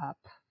 sets you up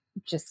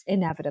just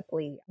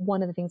inevitably.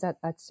 One of the things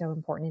that's so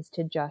important is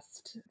to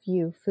just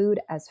view food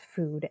as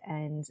food,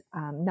 and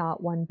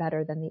not one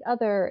better than the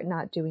other,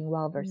 not doing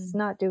well versus Mm.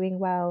 not doing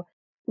well.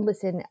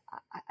 Listen,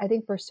 I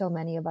think for so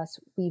many of us,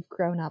 we've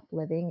grown up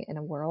living in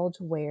a world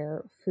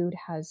where food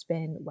has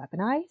been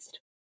weaponized.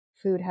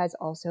 Food has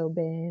also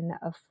been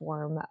a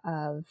form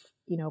of,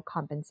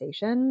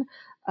 compensation,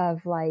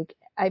 of like,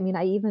 I mean,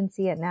 I even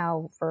see it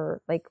now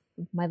for like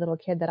my little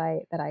kid that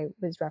I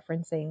was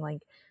referencing,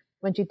 like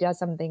when she does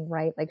something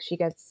right, like she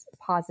gets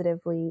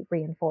positively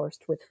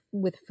reinforced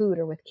with food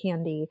or with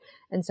candy.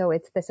 And so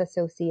it's this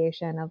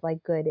association of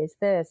like good is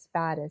this,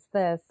 bad is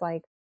this,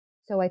 like,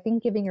 so I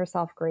think giving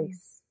yourself Mm.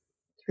 grace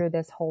through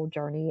this whole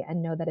journey,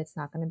 and know that it's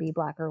not going to be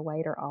black or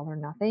white or all or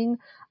nothing.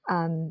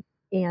 Um,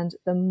 and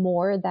the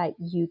more that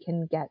you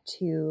can get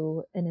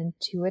to an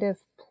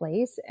intuitive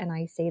place, and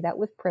I say that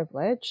with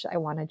privilege, I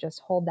want to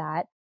just hold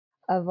that,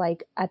 of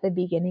like at the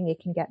beginning, it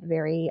can get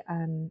very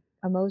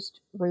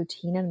almost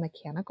routine and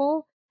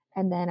mechanical.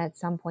 And then at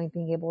some point,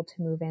 being able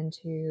to move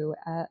into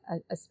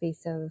a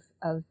space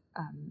of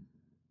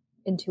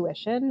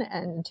intuition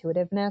and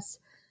intuitiveness.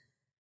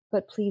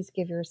 But please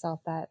give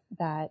yourself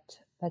that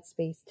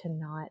space to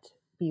not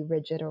be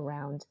rigid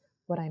around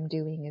what I'm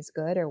doing is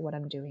good or what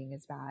I'm doing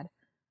is bad.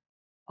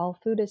 All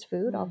food is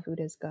food, all Mm. food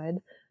is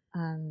good.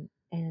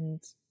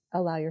 And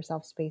allow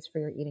yourself space for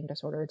your eating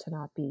disorder to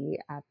not be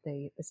at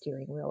the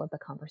steering wheel of the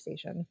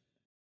conversation.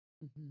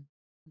 Mhm.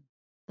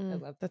 I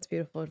Mm. love That's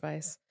beautiful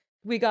advice.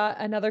 We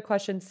got another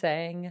question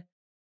saying,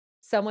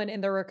 someone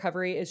in their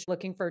recovery is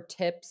looking for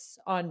tips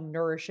on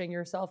nourishing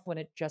yourself when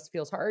it just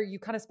feels hard. You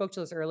kind of spoke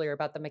to this earlier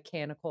about the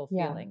mechanical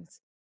Yeah.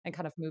 feelings and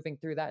kind of moving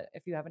through that,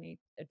 if you have any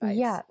advice.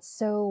 Yeah.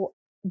 So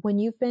when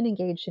you've been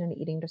engaged in an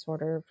eating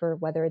disorder for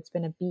whether it's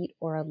been a beat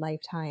or a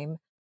lifetime,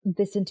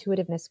 this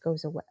intuitiveness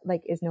goes away,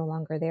 like is no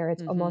longer there.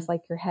 It's almost Mhm.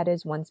 like your head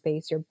is one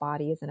space, your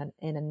body is in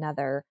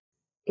another.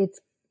 It's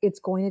it's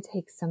going to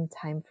take some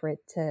time for it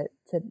to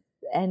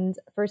and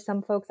for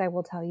some folks, I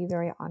will tell you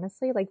very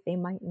honestly, like they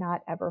might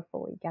not ever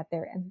fully get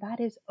there, and that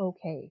is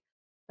okay.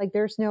 Like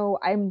there's no,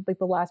 I'm like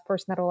the last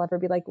person that will ever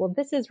be like, well,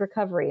 this is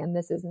recovery and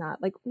this is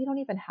not. Like we don't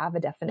even have a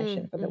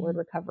definition Mm. for the word Mhm.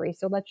 recovery.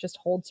 So let's just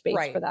hold space for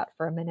Right. that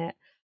for a minute.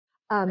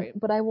 Right.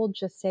 But I will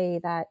just say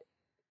that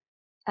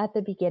at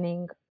the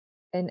beginning,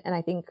 and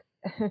I think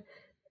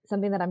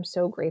something that I'm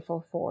so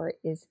grateful for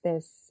is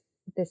this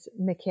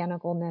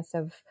mechanicalness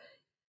of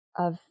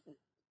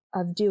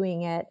of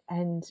doing it.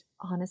 And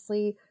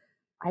honestly,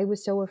 I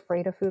was so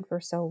afraid of food for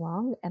so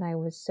long, and I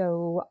was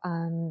so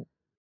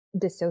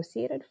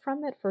dissociated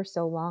from it for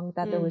so long,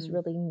 that there was Mm.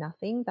 really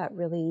nothing that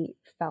really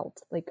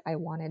felt like I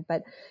wanted.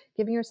 But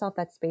giving yourself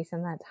that space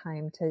and that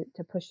time to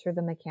push through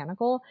the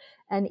mechanical,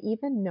 and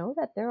even know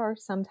that there are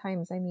some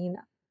times, I mean,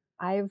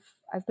 I've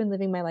been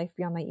living my life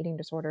beyond my eating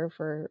disorder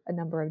for a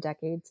number of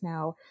decades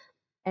now,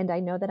 and I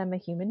know that I'm a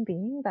human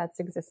being that's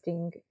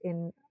existing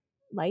in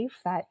life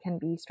that can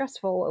be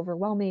stressful,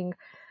 overwhelming.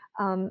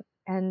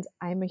 And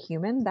I'm a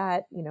human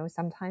that,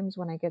 sometimes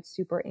when I get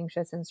super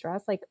anxious and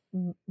stressed, like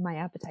my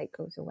appetite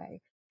goes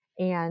away.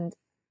 And,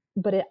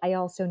 but I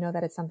also know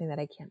that it's something that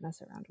I can't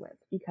mess around with,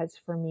 because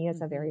for me,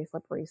 it's a Mhm. very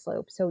slippery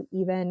slope. So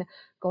even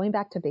going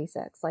back to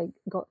basics, like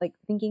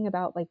thinking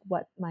about like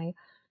what my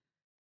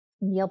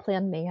meal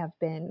plan may have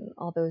been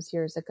all those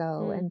years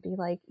ago, Mm. and be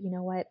like, you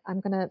know what, I'm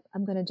going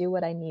to do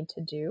what I need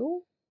to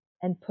do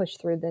and push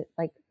through the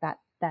like that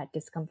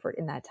discomfort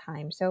in that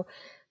time. So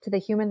to the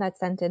human that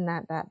sent in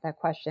that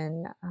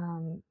question,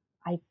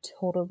 I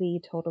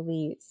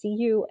totally see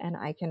you, and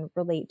I can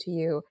relate to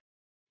you.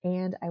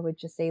 And I would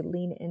just say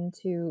lean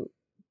into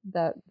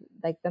the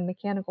the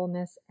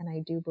mechanicalness, and I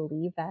do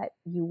believe that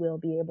you will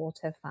be able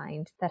to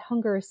find that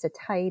hunger,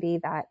 satiety,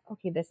 that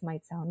okay, this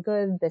might sound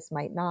good, this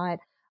might not,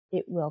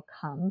 it will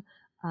come.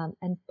 And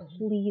Mhm.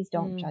 please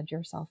don't Mm. judge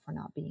yourself for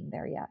not being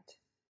there yet.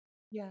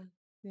 Yeah.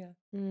 Yeah.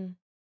 Mm.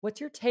 What's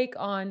your take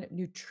on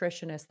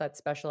nutritionists that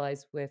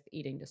specialize with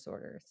eating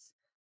disorders?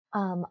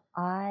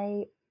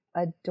 I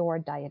adore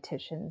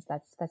dietitians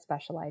that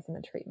specialize in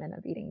the treatment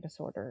of eating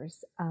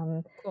disorders.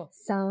 Cool.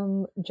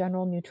 Some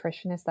general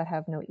nutritionists that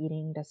have no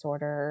eating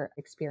disorder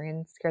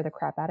experience scare the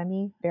crap out of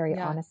me, very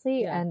Yeah.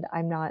 honestly. Yeah. And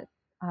I'm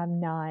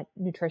not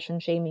nutrition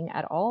shaming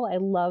at all. I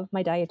love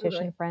my Totally.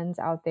 dietitian friends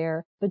out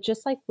there, but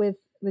just like with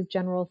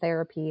general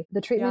therapy,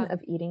 the treatment Yeah.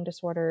 of eating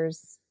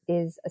disorders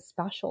is a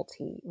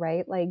specialty,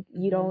 right? Like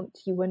Mhm.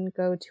 you wouldn't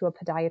go to a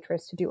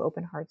podiatrist to do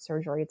open heart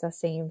surgery. It's the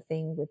same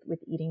thing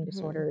with eating Mhm.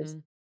 disorders.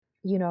 Mhm.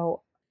 You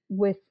know,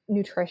 with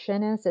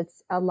nutritionists,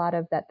 it's a lot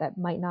of that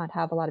might not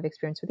have a lot of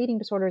experience with eating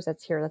disorders.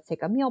 That's here, let's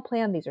take a meal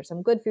plan. These are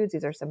some good foods,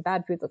 these are some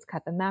bad foods. Let's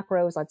cut the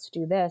macros, let's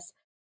do this.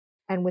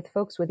 And with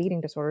folks with eating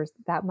disorders,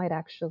 that might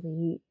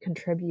actually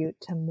contribute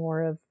to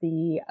more of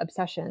the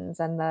obsessions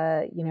and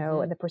the,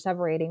 Mhm. the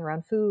perseverating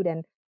around food.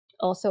 And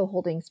also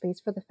holding space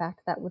for the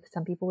fact that with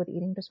some people with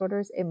eating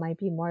disorders, it might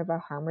be more of a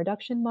harm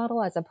reduction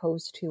model as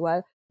opposed to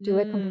a do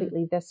it Mm.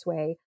 completely this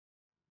way.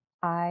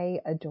 I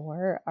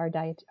adore our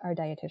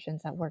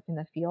dietitians that work in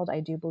the field.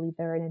 I do believe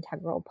they're an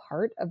integral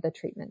part of the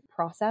treatment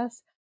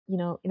process. You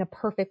know, in a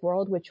perfect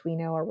world, which we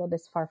know our world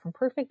is far from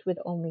perfect, with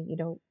only, you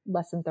know,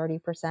 less than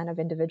 30% of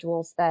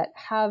individuals that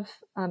have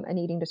an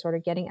eating disorder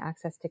getting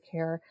access to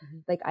care.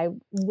 Mhm. Like, I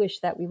wish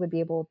that we would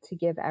be able to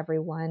give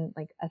everyone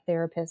like a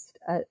therapist,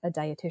 a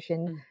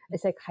dietitian, Mhm. a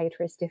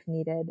psychiatrist if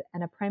needed,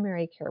 and a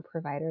primary care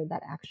provider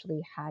that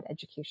actually had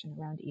education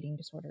around eating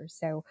disorders.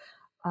 So,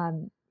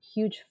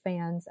 huge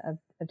fans of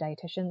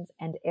dietitians.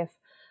 And if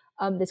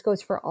this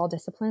goes for all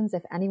disciplines,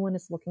 if anyone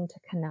is looking to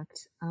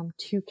connect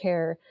to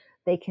care,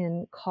 they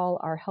can call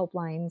our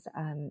helplines.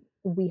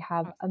 We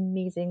have Awesome.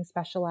 amazing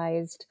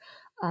specialized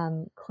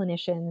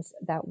clinicians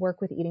that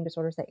work with eating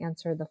disorders that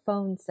answer the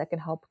phones that can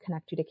help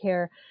connect you to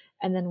care.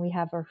 And then we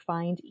have our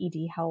Find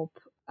ED Help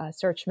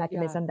search Yeah.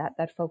 mechanism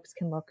that folks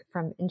can look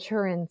from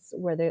insurance,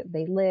 where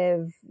they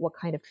live, what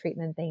kind of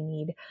treatment they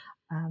need.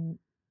 Um,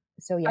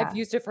 so I've yeah,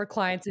 used it for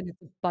clients and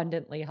it's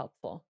abundantly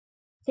helpful.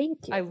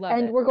 thank you. I love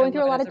And it. we're I going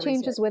through love a it lot as of a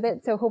resource. changes with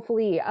it. So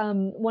hopefully,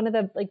 one of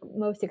the like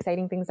most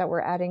exciting things that we're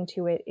adding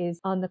to it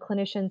is on the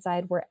clinician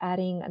side, we're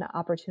adding an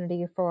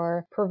opportunity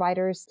for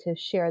providers to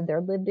share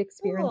their lived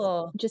experience,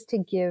 Cool. just to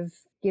give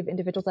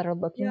individuals that are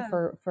looking Yeah.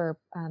 for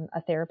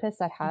a therapist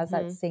that has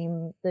that Mhm.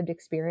 same lived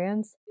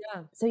experience.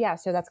 Yeah. So yeah,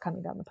 so that's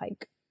coming down the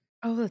pike.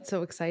 Oh, that's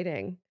so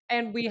exciting.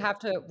 And we have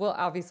to well,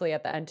 obviously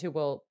at the end too,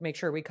 we'll make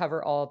sure we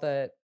cover all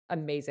the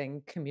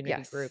amazing community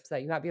Yes. groups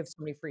that you have. You have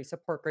so many free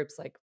support groups,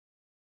 like,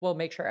 we'll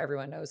make sure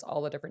everyone knows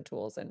all the different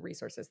tools and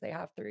resources they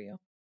have through you.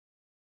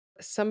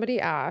 Somebody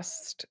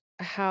asked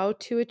how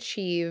to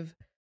achieve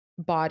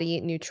body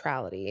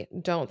neutrality.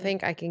 Don't Mm.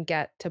 think I can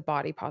get to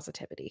body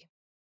positivity.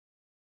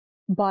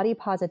 Body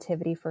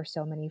positivity for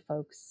so many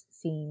folks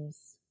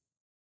seems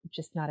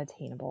just not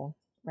attainable,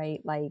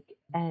 right? Like,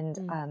 and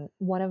Mm.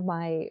 one of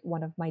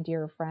my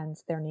dear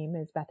friends, their name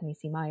is Bethany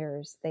C.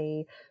 Myers.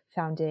 They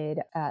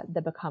founded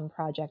the Become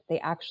Project. They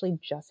actually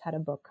just had a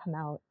book come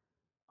out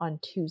on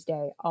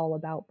Tuesday all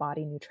about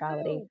body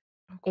neutrality. Oh,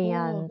 Oh, cool.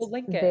 And we'll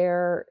link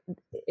it.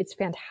 it's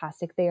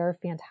fantastic. They are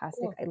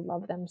fantastic. Cool. I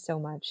love them so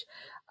much.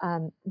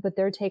 But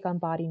their take on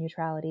body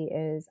neutrality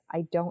is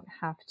I don't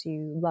have to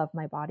love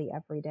my body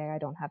every day. I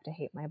don't have to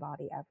hate my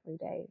body every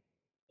day.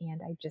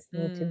 And I just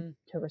need Mm,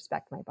 to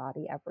respect my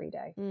body every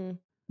day. Mm.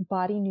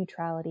 Body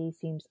neutrality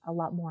seems a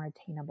lot more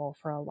attainable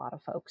for a lot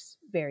of folks,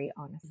 very mhm.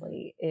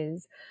 honestly,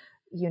 is,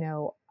 you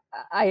know,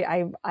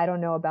 I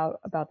don't know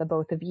about the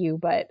both of you,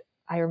 but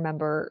I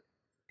remember,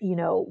 you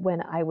know,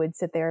 when I would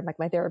sit there, like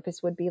my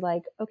therapist would be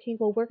like, okay,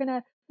 well, we're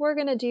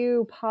gonna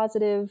do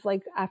positive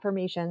like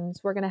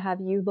affirmations. We're gonna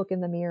have you look in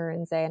the mirror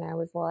and say, and I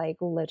was like,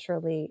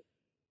 literally,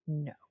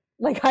 no.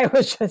 Like I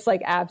was just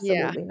like, Yeah.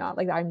 absolutely not.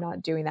 Like I'm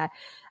not doing that.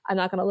 I'm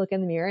not gonna look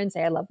in the mirror and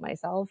say I love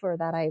myself or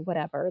that I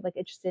whatever. Like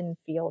it just didn't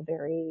feel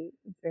very,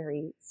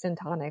 very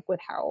syntonic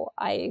with how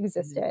I Mhm.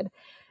 existed.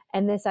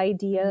 And this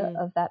idea Mhm.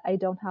 of that I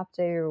don't have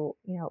to,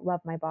 you know,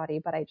 love my body,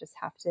 but I just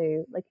have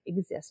to like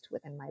exist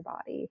within my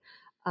body,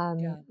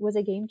 Yeah. was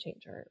a game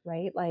changer,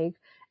 right? Like,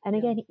 and Yeah.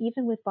 again,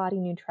 even with body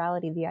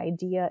neutrality, the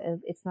idea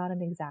of it's not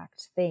an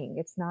exact thing.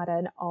 It's not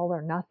an all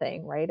or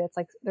nothing, right? It's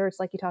like there's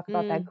like you talk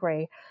about that Mm.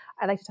 gray.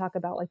 I like to talk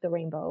about like the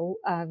rainbow,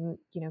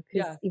 you know,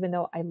 because Yeah. even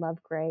though I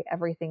love gray,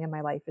 everything in my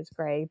life is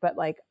gray, but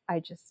like I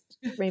just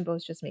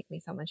rainbows just make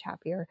me so much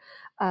happier.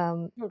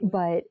 Totally.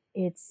 But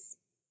it's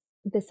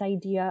this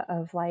idea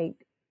of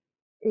like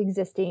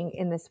existing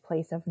in this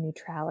place of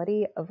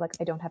neutrality of like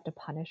I don't have to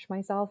punish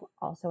myself,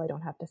 also I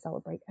don't have to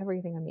celebrate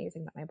everything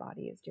amazing that my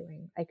body is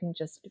doing. I can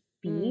just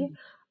be.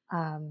 Mm.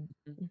 um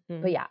Mhm.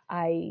 but Mhm. yeah,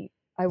 I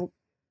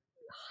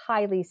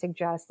highly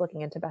suggest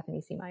looking into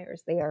Bethany C.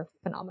 Myers. They are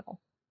phenomenal.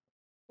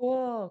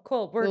 Cool,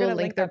 cool. We're We will gonna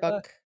link link their that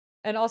book. book.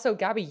 And also,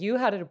 Gabby, you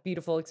had a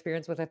beautiful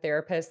experience with a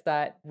therapist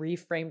that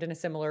reframed in a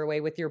similar way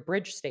with your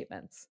bridge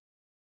statements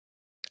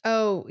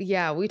Oh,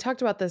 yeah, we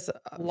talked about this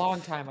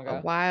long time a ago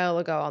while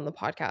ago on the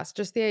podcast.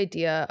 Just the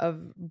idea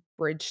of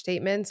bridge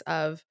statements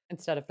of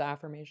instead of the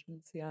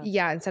affirmations. Yeah.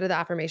 yeah, instead of the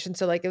affirmation.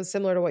 So like it was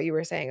similar to what you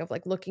were saying of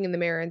like looking in the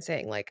mirror and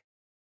saying like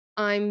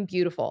I'm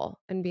beautiful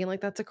and being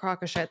like that's a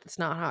crock of shit. That's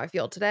not how I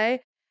feel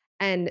today.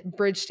 And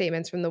bridge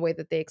statements from the way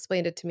that they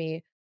explained it to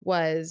me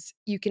was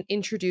you can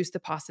introduce the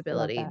Love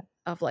possibility that.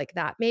 of like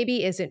that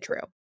maybe isn't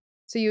true.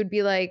 So you would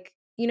be like,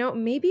 you know,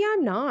 maybe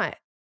I'm not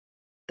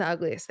the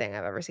ugliest thing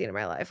I've ever seen in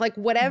my life. Like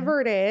Mhm.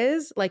 whatever it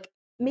is, like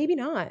maybe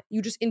not.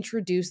 You just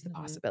introduce the Mhm.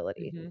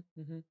 possibility. Mhm.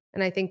 Mhm.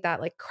 And I think that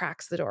like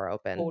cracks the door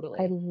open. I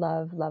Totally.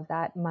 love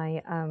that.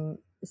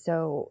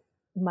 So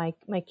my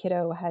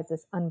kiddo has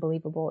this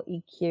unbelievable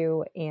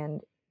EQ,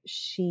 and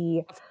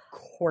she Of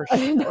course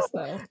she no, does,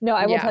 though. no,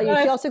 I will tell Yeah. you,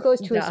 she Of also goes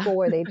to a Duh. school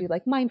where they do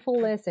like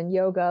mindfulness and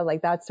yoga.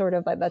 Like that's sort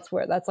of like that's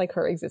like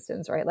her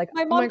existence, right? Like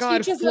My Oh my mom god,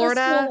 teaches at a school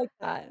Florida like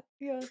that.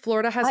 Yeah.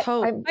 Florida has I,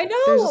 hope. I'm I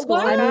There's a know, school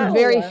like I'm that.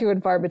 very wow! few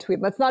and far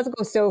between. Let's not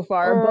go so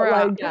far, but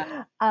like, Rah.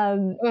 Yeah.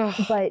 um,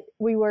 Ugh. but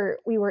we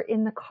were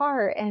in the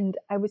car, and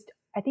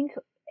I think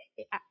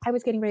I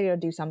was getting ready to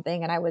do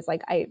something, and I was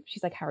like,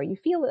 she's like, how are you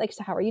feeling? Like,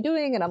 so how are you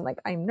doing? And I'm like,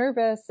 I'm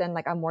nervous, and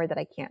like, I'm worried that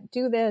I can't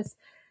do this.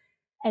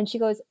 And she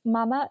goes,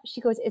 Mama, she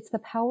goes, it's the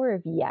power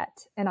of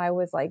yet. And I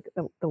was like,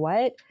 the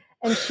what?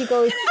 And she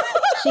goes,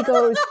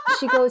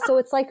 so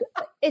it's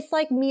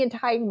like me and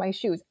tying my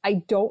shoes.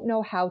 I don't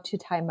know how to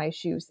tie my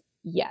shoes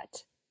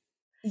yet.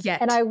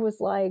 Yet. And I was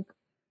like,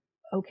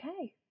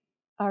 okay.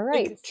 All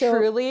right. Like, So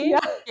truly yeah.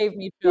 gave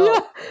me chills.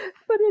 Yeah.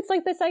 But it's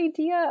like this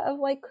idea of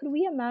like, could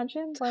we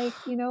imagine like,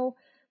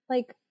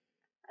 like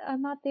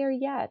I'm not there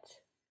yet.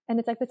 And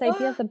it's like this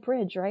idea of the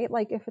bridge, right?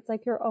 Like if it's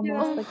like you're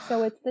almost like,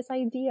 so it's this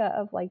idea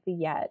of like the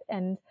yet.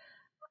 And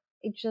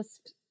it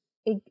just,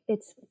 it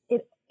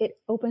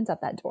opens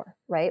up that door,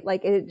 right?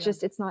 Like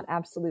it's not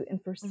absolute.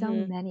 And for so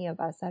many of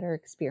us that are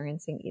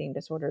experiencing eating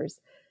disorders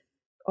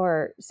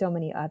or so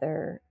many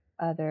other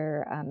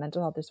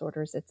mental health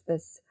disorders, it's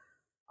this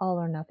all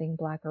or nothing,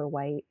 black or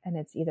white. And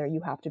it's either you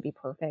have to be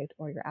perfect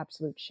or you're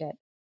absolute shit.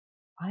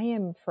 I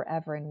am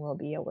forever and will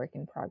be a work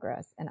in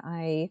progress. And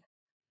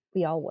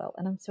we all will.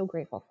 And I'm so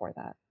grateful for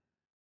that.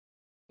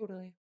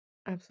 Totally.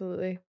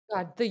 Absolutely.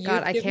 God, the God,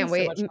 youth I give me can't so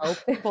wait. much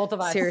hope. Both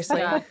of us. Seriously.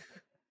 Yeah.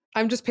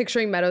 I'm just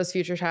picturing Meadow's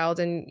future child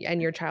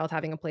and your child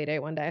having a play date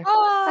one day.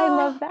 I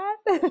love Oh, that.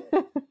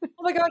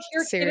 oh my gosh,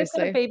 your kid is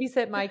going to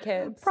Seriously. babysit my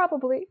kids.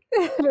 Probably.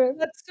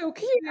 That's so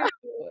cute.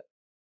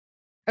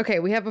 Okay,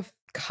 we have a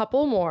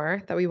couple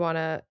more that we want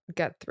to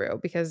get through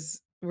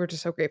because we're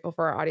just so grateful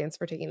for our audience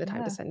for taking the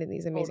time to send in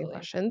these amazing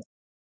questions.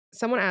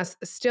 Someone asked,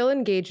 still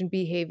engage in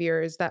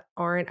behaviors that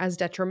aren't as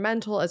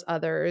detrimental as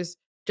others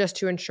just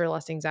to ensure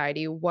less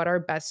anxiety. What are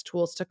best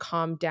tools to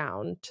calm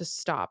down to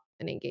stop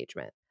an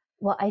engagement?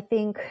 Well, I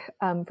think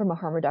from a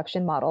harm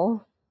reduction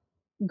model,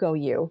 go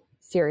you.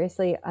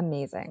 Seriously,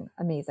 amazing,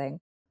 amazing.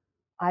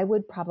 I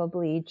would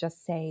probably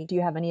just say, do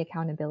you have any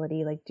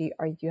accountability? Like, do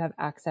you have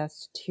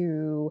access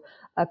to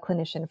a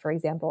clinician, for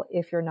example?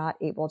 If you're not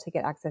able to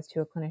get access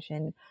to a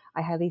clinician,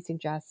 I highly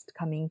suggest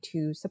coming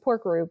to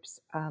support groups,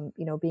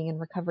 being in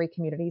recovery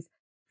communities,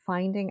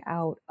 finding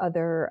out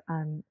other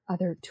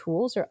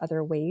tools or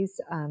other ways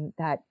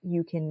that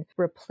you can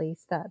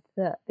replace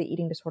the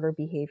eating disorder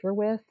behavior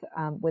with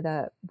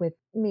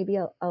maybe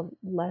a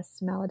less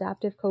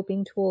maladaptive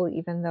coping tool,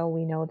 even though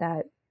we know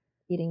that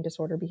eating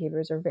disorder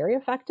behaviors are very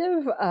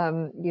effective.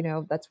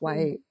 That's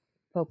why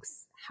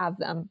folks have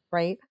them,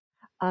 right?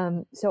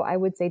 So I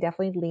would say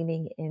definitely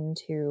leaning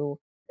into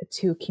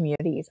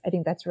communities. I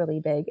think that's really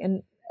big.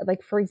 And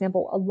like, for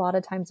example, a lot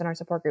of times in our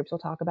support groups, we'll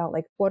talk about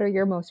like, what are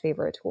your most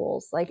favorite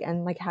tools?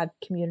 And have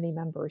community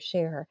members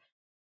share.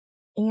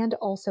 And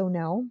also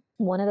know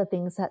one of the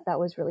things that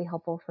was really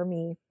helpful for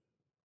me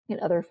and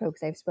other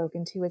folks I've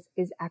spoken to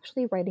is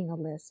actually writing a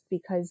list,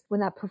 because when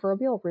that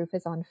proverbial roof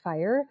is on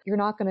fire, you're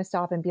not going to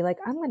stop and be like,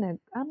 I'm going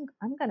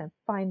to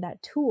find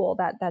that tool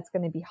that's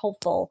going to be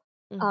helpful.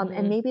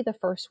 And maybe the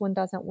first one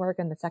doesn't work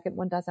and the second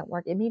one doesn't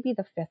work. It may be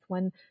the fifth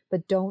one,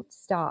 but don't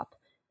stop.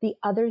 The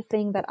other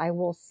thing that I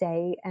will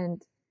say, and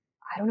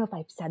I don't know if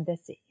I've said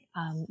this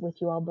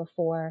with you all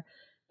before,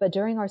 but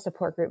during our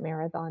support group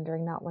marathon,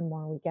 during Not One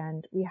More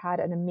Weekend, we had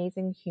an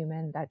amazing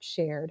human that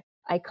shared,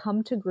 I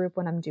come to group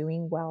when I'm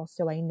doing well,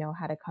 so I know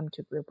how to come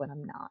to group when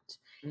I'm not.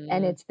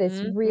 And it's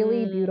this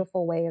really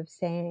beautiful way of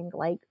saying,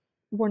 like,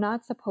 we're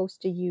not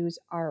supposed to use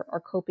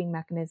our coping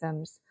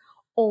mechanisms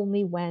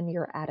only when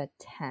you're at a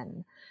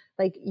 10.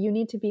 Like, you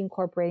need to be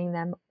incorporating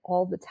them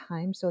all the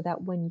time so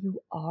that when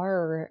you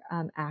are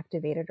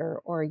activated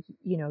or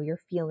you're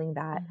feeling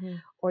that,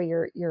 or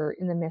you're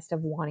in the midst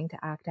of wanting to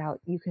act out,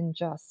 you can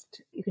just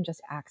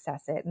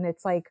access it. And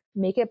it's like,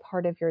 make it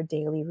part of your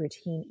daily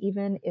routine,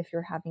 even if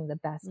you're having the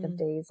best of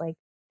days. Like,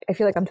 I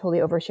feel like I'm totally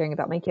oversharing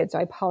about my kids, so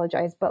I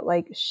apologize, but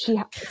like,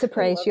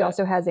 surprise, she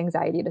also has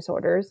anxiety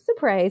disorders,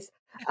 surprise.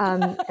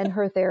 And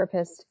her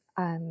therapist,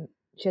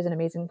 she has an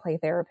amazing play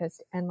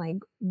therapist, and like,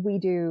 we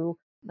do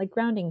like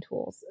grounding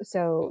tools.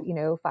 So,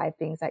 5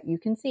 things that you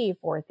can see,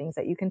 4 things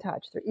that you can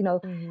touch,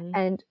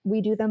 and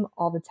we do them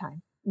all the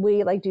time.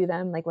 We like do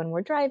them like when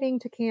we're driving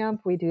to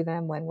camp, we do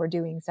them when we're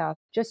doing stuff,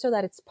 just so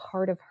that it's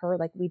part of her.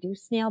 Like, we do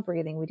snail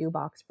breathing, we do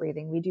box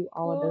breathing, we do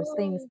all of those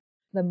things.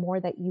 The more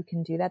that you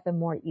can do that, the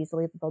more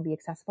easily they'll be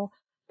accessible.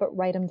 But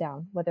write them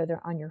down, whether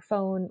they're on your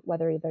phone,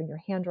 whether they're in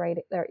your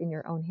handwriting, they're in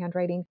your own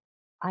handwriting.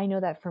 I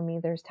know that for me,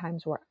 there's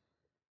times where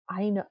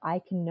I know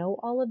I can know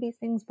all of these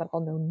things, but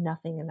I'll know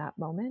nothing in that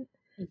moment.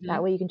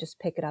 That way you can just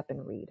pick it up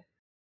and read.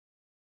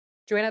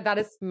 Joanna, that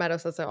is Meadow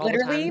says it all the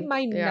literally time. my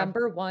Yeah.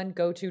 number one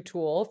go-to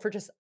tool for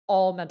just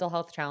all mental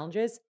health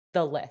challenges,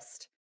 the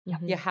list.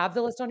 You have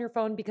the list on your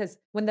phone, because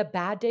when the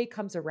bad day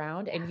comes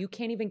around and you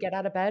can't even get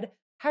out of bed,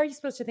 how are you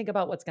supposed to think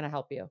about what's going to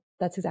help you?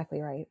 That's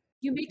exactly right.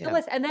 You make the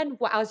list. And then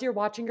as you're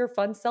watching your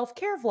fun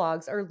self-care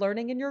vlogs or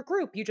learning in your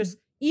group, you just,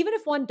 even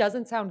if one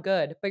doesn't sound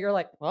good, but you're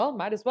like, well,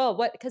 might as well.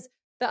 What? Because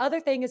the other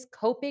thing is,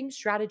 coping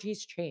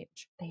strategies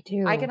change. They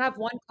do. I can have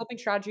one coping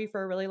strategy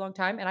for a really long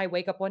time, and I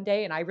wake up one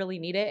day and I really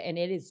need it, and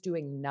it is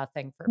doing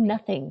nothing for me.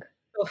 Nothing.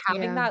 So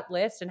having that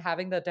list and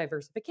having the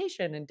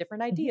diversification and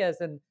different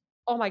ideas, and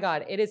oh my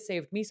God, it has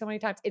saved me so many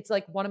times. It's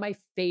like one of my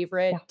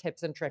favorite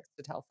tips and tricks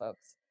to tell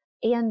folks.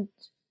 And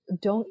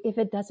don't, if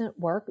it doesn't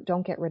work,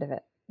 don't get rid of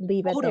it.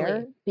 Leave it there,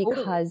 Totally, totally.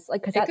 because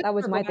like, cause It could that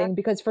was circle my back. thing,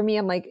 because for me,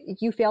 I'm like,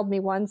 you failed me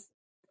once,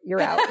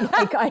 you're out.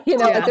 Like, like,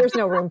 Yeah. there's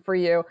no room for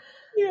you.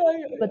 Yeah,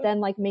 yeah, But yeah. then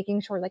like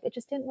making sure like it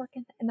just didn't work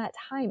in that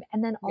time.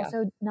 And then Yeah,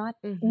 also not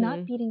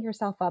Mhm. beating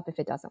yourself up if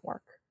it doesn't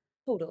work.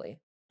 totally,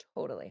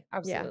 totally, Yeah.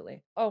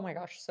 absolutely. Oh my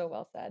gosh, so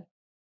well said.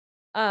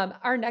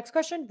 Our next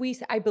question,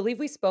 I believe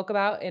we spoke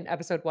about in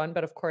episode 1,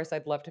 but of course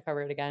I'd love to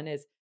cover it again,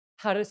 is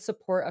how to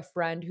support a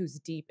friend who's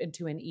deep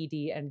into an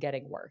ED and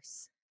getting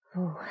worse.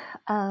 Ooh,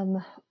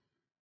 um,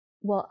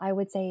 well, I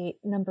would say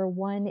number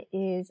one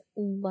is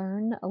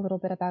learn a little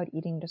bit about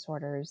eating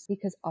disorders,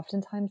 because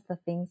oftentimes the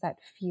things that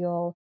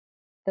feel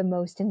the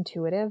most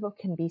intuitive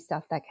can be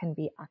stuff that can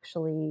be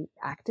actually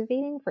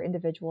activating for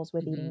individuals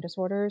with eating Mhm.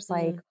 disorders.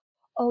 Like, Mm.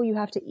 oh, you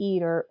have to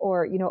eat, or,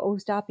 oh,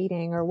 stop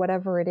eating, or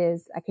whatever it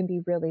is, that can be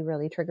really,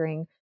 really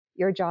triggering.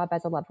 Your job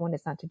as a loved one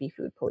is not to be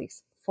food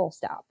police, full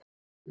stop.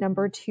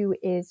 Number Mhm. two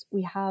is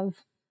we have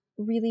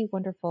really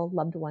wonderful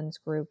loved ones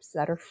groups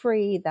that are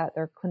free, that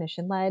they're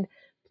clinician led.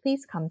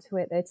 Please come to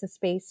it. It's a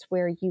space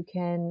where you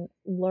can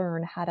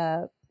learn how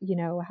to,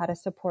 how to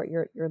support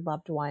your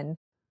loved one.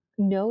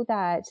 Know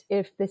that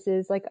if this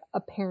is like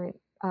a parent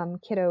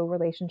kiddo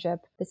relationship,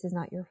 this is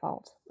not your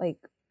fault. Like,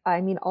 I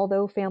mean,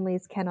 although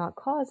families cannot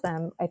cause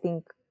them, I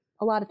think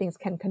a lot of things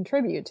can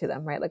contribute to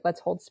them, right? Like, let's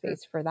hold Sure.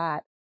 space for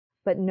that.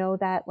 But know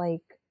that,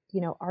 like,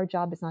 our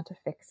job is not to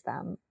fix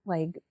them.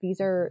 Like, Mhm.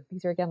 these are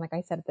again, like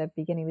I said at the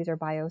beginning, these are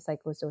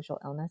biopsychosocial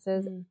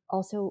illnesses. Mm.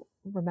 Also,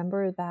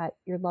 remember that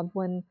your loved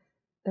one,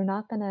 they're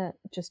not going to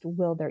just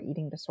will their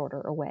eating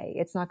disorder away.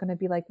 It's not going to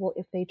be like, well,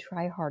 if they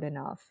try hard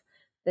enough.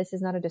 This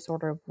is not a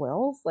disorder of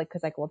wills. Like,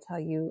 cause like, we'll tell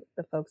you,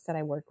 the folks that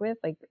I work with,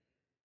 like,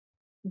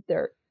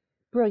 they're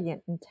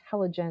brilliant,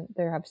 intelligent.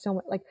 They have so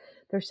much, like,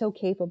 they're so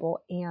capable,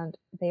 and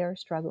they are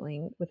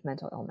struggling with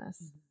mental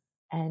illness.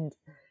 Mhm. And,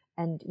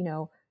 and,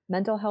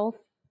 mental health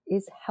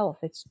is health.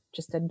 It's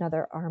just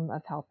another arm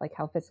of health, like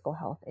how physical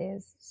health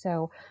is.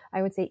 So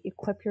I would say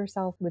equip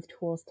yourself with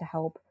tools to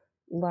help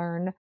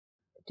learn.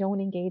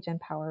 Don't engage in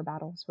power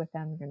battles with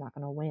them. You're not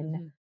going to win.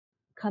 Mhm.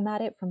 Come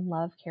at it from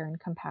love, care, and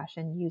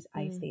compassion. Use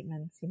I Mm.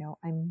 statements,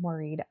 I'm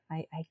worried,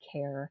 I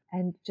care,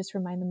 and just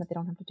remind them that they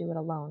don't have to do it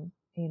alone.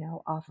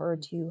 Offer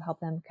Mhm. to help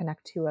them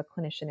connect to a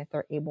clinician if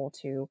they're able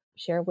to.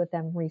 Share with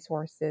them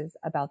resources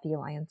about the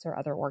Alliance or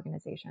other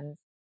organizations.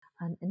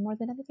 And more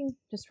than anything,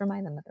 just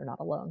remind them that they're not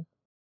alone.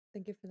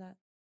 Thank you for that.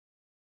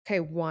 Okay,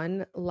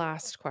 one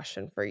last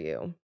question for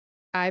you.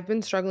 I've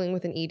been struggling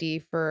with an ED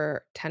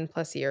for 10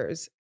 plus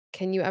years.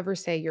 Can you ever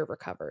say you're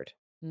recovered?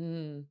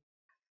 Mm.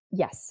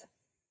 Yes,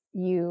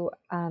 you.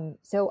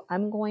 So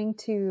I'm going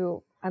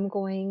to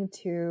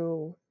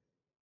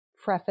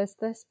preface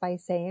this by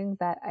saying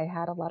that I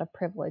had a lot of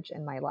privilege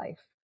in my life.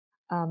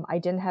 I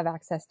didn't have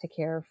access to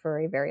care for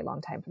a very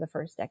long time. For the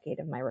first decade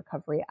of my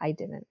recovery, I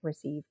didn't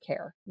receive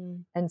care.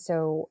 Mm.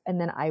 And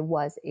then I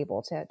was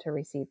able to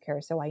receive care.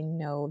 So I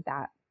know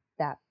that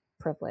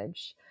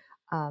privilege.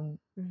 Um,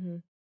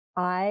 Mhm.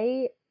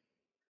 I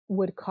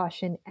would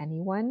caution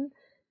anyone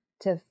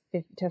to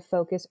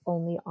focus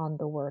only on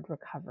the word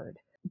recovered,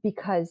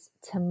 because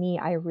to me,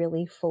 I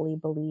really fully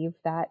believe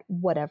that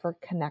whatever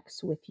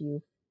connects with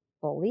you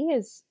fully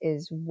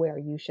is where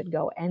you should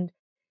go. And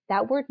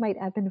that word might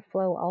ebb and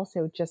flow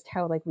also, just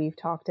how, like, we've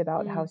talked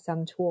about how Mm.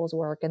 some tools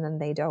work and then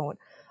they don't.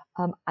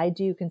 I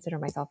do consider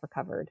myself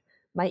recovered.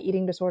 My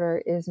eating disorder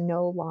is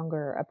no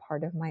longer a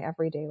part of my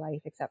everyday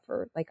life, except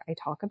for, like, I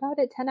talk about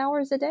it 10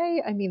 hours a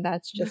day. I mean,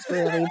 that's just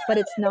really, but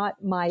it's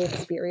not my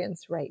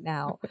experience right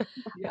now.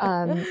 Yeah.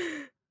 Um,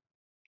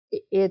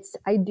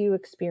 I do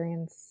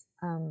experience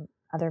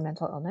other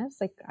mental illness.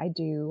 Like, I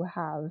do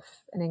have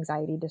an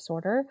anxiety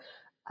disorder.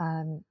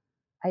 Um,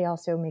 I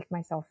also make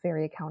myself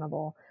very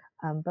accountable.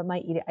 But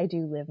I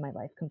do live my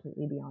life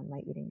completely beyond my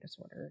eating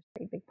disorder.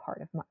 A big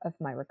part of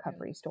my Yeah.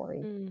 recovery story.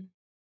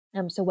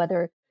 Mm. So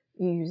whether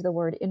you use the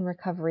word in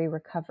recovery,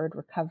 recovered,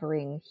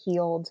 recovering,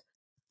 healed,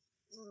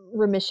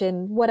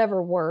 remission,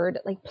 whatever word,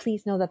 like,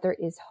 please know that there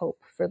is hope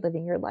for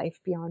living your life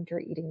beyond your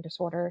eating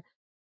disorder.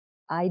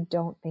 I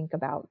don't think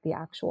about the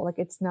actual, like,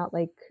 it's not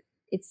like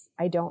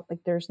I don't,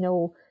 like, there's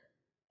no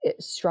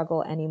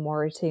struggle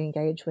anymore to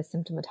engage with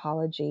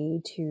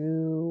symptomatology,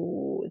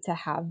 to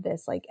have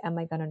this, like, am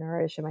I going to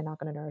nourish? Am I not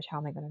going to nourish? How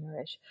am I going to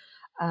nourish?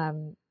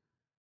 Um,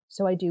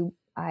 so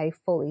I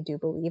fully do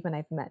believe, and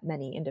I've met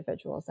many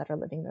individuals that are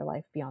living their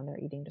life beyond their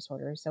eating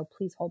disorders. So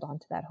please hold on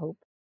to that hope.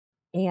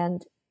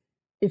 And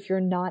if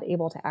you're not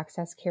able to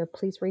access care,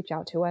 please reach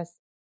out to us,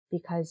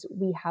 because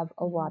we have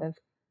a lot Mhm. of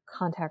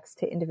contacts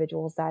to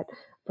individuals, that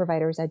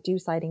providers that do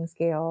sliding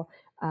scale,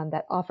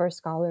 that offer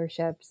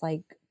scholarships.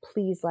 Like,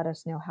 please let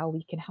us know how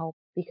we can help,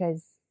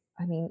 because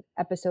I mean,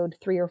 episode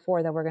 3 or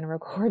 4 that we're going to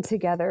record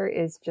together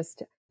is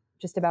just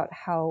about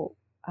how,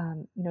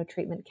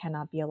 treatment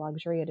cannot be a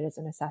luxury; it is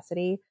a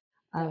necessity.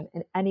 Yeah.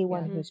 And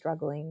anyone Yeah. Mhm. who's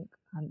struggling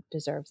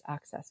deserves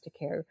access to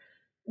care.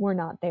 We're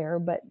not there,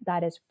 but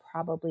that is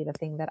probably the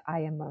thing that I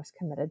am most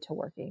committed to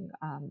working,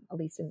 at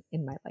least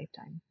in my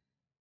lifetime.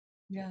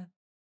 Yeah.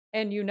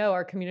 And you know,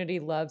 our community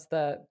loves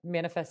the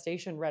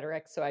manifestation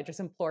rhetoric. So I just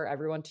implore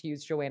everyone to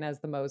use Joanna as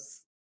the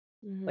most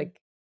like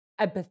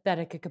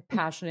empathetic and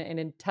compassionate and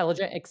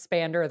intelligent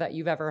expander that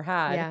you've ever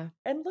had. Yeah.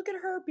 And look at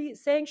her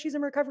saying she's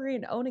in recovery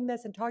and owning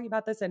this and talking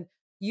about this, and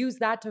use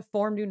that to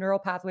form new neural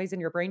pathways in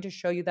your brain to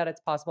show you that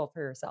it's possible for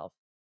yourself.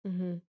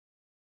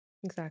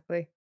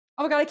 Exactly.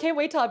 Oh my God, I can't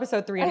wait till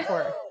episode 3 and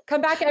 4.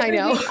 Come back every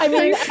I know. week. I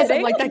mean,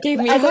 that gave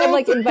me as hope. I've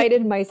like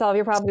invited myself,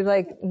 you're probably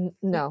like,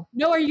 no.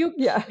 No, are you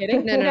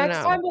kidding? No. Next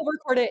time we'll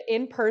record it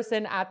in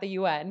person at the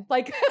UN.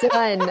 Like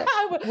done.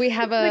 We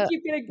have a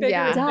keep getting bigger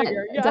and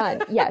bigger.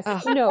 Done.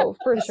 Yes. No,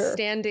 for sure.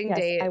 Standing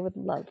date. I would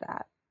love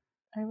that.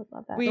 I would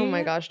love that. Oh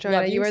my gosh,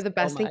 Joanna, you are the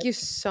best. Thank you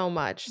so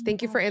much.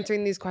 Thank you for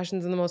answering these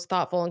questions in the most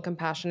thoughtful and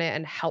compassionate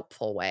and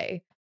helpful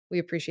way. We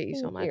appreciate you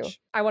so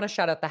much. I want to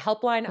shout out the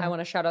helpline. I want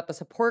to shout out the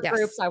support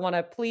groups. I want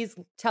to please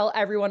tell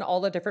everyone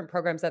all the different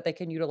programs that they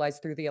can utilize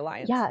through the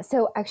Alliance. Yeah.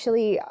 So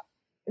actually,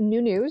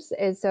 new news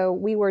is, so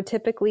we were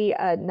typically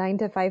a 9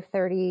 to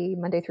 5:30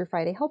 Monday through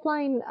Friday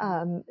helpline.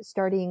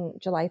 Starting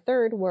July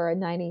 3rd, we're a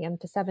 9 a.m.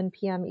 to 7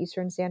 p.m.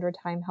 Eastern Standard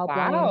Time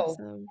helpline. Wow.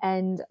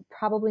 And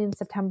probably in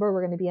September,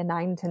 we're going to be a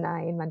 9 to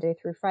 9 Monday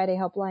through Friday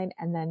helpline.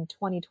 And then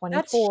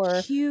 2024,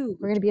 that's huge.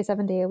 We're going to be a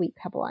 7-day-a-week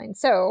helpline.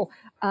 So,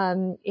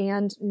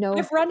 and no,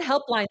 I've run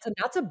helplines, and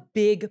that's a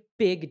big,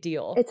 big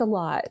deal. It's a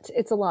lot.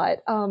 It's a lot.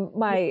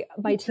 My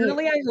team.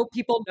 Really, I hope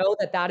people know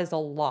that is a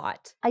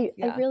lot. I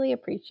really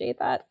appreciate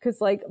that, because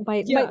like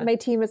my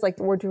team is like,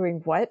 we're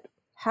doing what?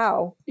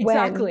 How?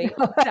 Exactly.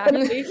 When?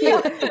 Exactly.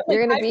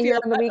 You're going to be here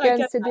on the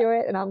weekends to do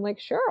it, and I'm like,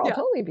 sure, I'll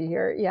totally be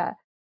here. Yeah.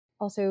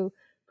 Also,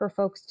 for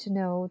folks to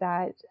know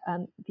that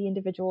the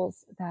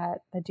individuals that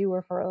do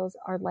referrals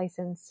are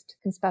licensed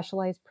and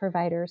specialized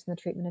providers in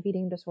the treatment of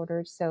eating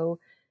disorders. So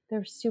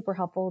they're super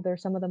helpful. They're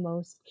some of the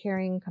most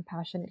caring,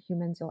 compassionate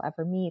humans you'll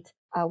ever meet.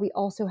 We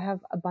also have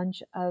a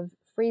bunch of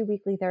free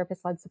weekly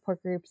therapist-led support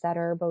groups that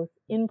are both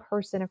in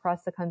person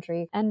across the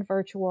country and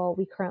virtual.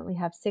 We currently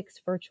have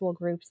 6 virtual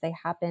groups. They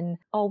happen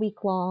all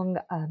week long,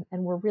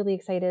 and we're really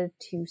excited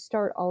to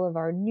start all of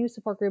our new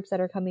support groups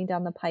that are coming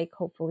down the pike,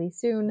 hopefully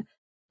soon.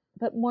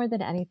 But more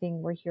than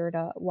anything, we're here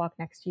to walk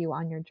next to you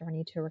on your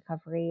journey to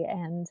recovery,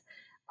 and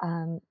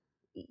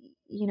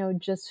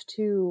just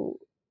to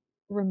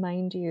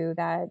remind you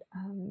that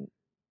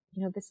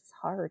this is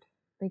hard.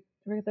 Like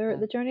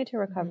the journey to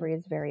recovery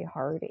is very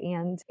hard,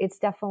 and it's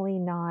definitely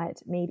not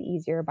made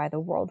easier by the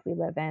world we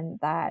live in.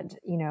 That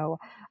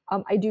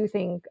I do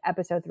think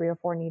episode 3 or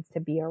 4 needs to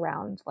be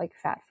around like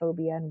fat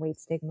phobia and weight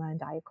stigma and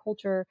diet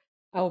culture.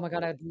 Oh my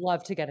God, I'd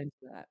love to get into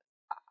that.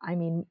 I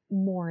mean,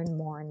 more and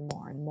more and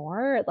more and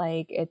more.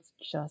 Like, it's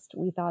just,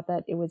 we thought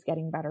that it was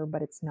getting better,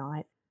 but it's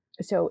not.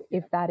 So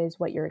if that is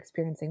what you're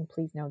experiencing,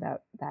 please know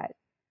that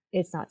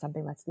it's not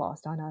something that's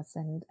lost on us,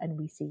 and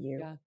we see you.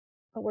 Yeah.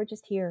 But we're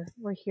just here.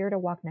 We're here to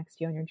walk next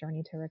to you on your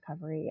journey to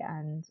recovery,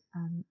 and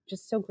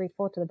just so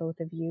grateful to the both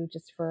of you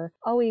just for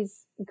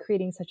always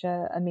creating such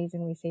a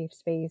amazingly safe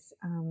space,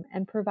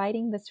 and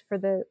providing this for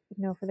the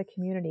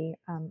community,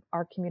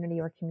 our community,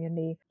 your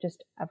community.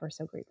 Just ever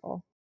so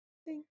grateful.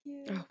 Thank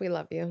you. Oh, we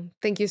love you.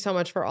 Thank you so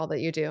much for all that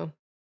you do.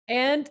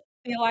 And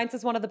the Alliance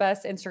is one of the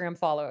best Instagram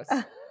follows.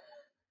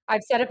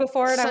 I've said it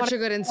before, and such a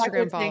good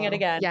Instagram follow. Saying it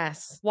again.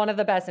 Yes, one of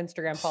the best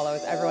Instagram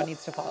follows. Everyone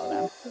needs to follow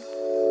them.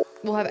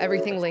 We'll have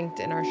everything linked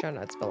in our show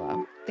notes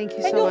below. Thank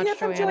you so and you'll much, hear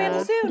from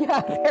Joanna. soon. Yeah,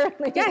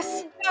 apparently.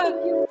 Yes.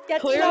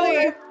 Get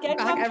Clearly, get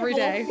back every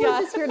day. We're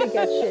just here to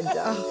get shit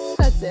done.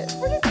 That's it.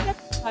 We're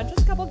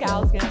just a couple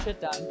gals getting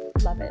shit done.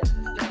 Love it.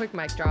 A quick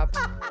mic drop.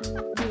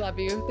 We love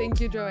you.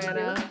 Thank you,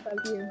 Joanna.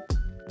 Love you.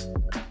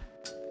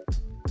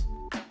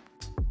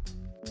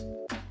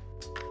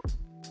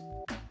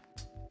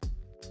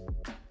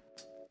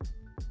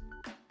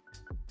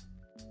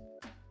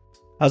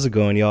 How's it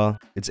going, y'all?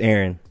 It's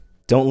Aaron.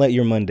 Don't let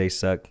your Monday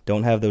suck.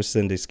 Don't have those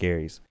Sunday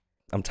scaries.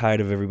 I'm tired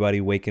of everybody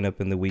waking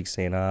up in the week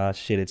saying,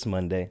 shit, it's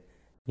Monday.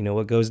 You know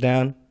what goes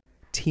down?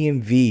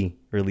 TMV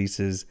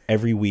releases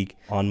every week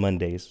on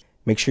Mondays.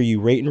 Make sure you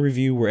rate and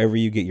review wherever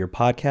you get your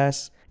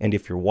podcasts. And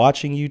if you're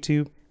watching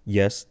YouTube,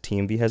 yes,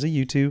 TMV has a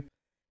YouTube.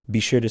 Be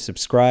sure to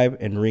subscribe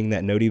and ring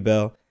that noti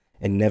bell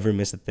and never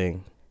miss a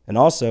thing. And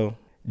also,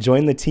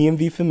 join the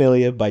TMV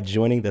Familia by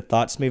joining the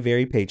Thoughts May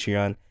Vary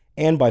Patreon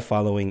and by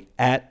following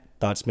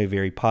 @Thoughts May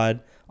Vary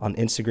Pod on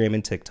Instagram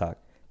and TikTok.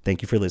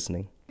 Thank you for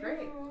listening.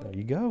 Great. There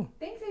you go.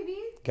 Thanks, AB.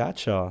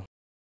 Got y'all.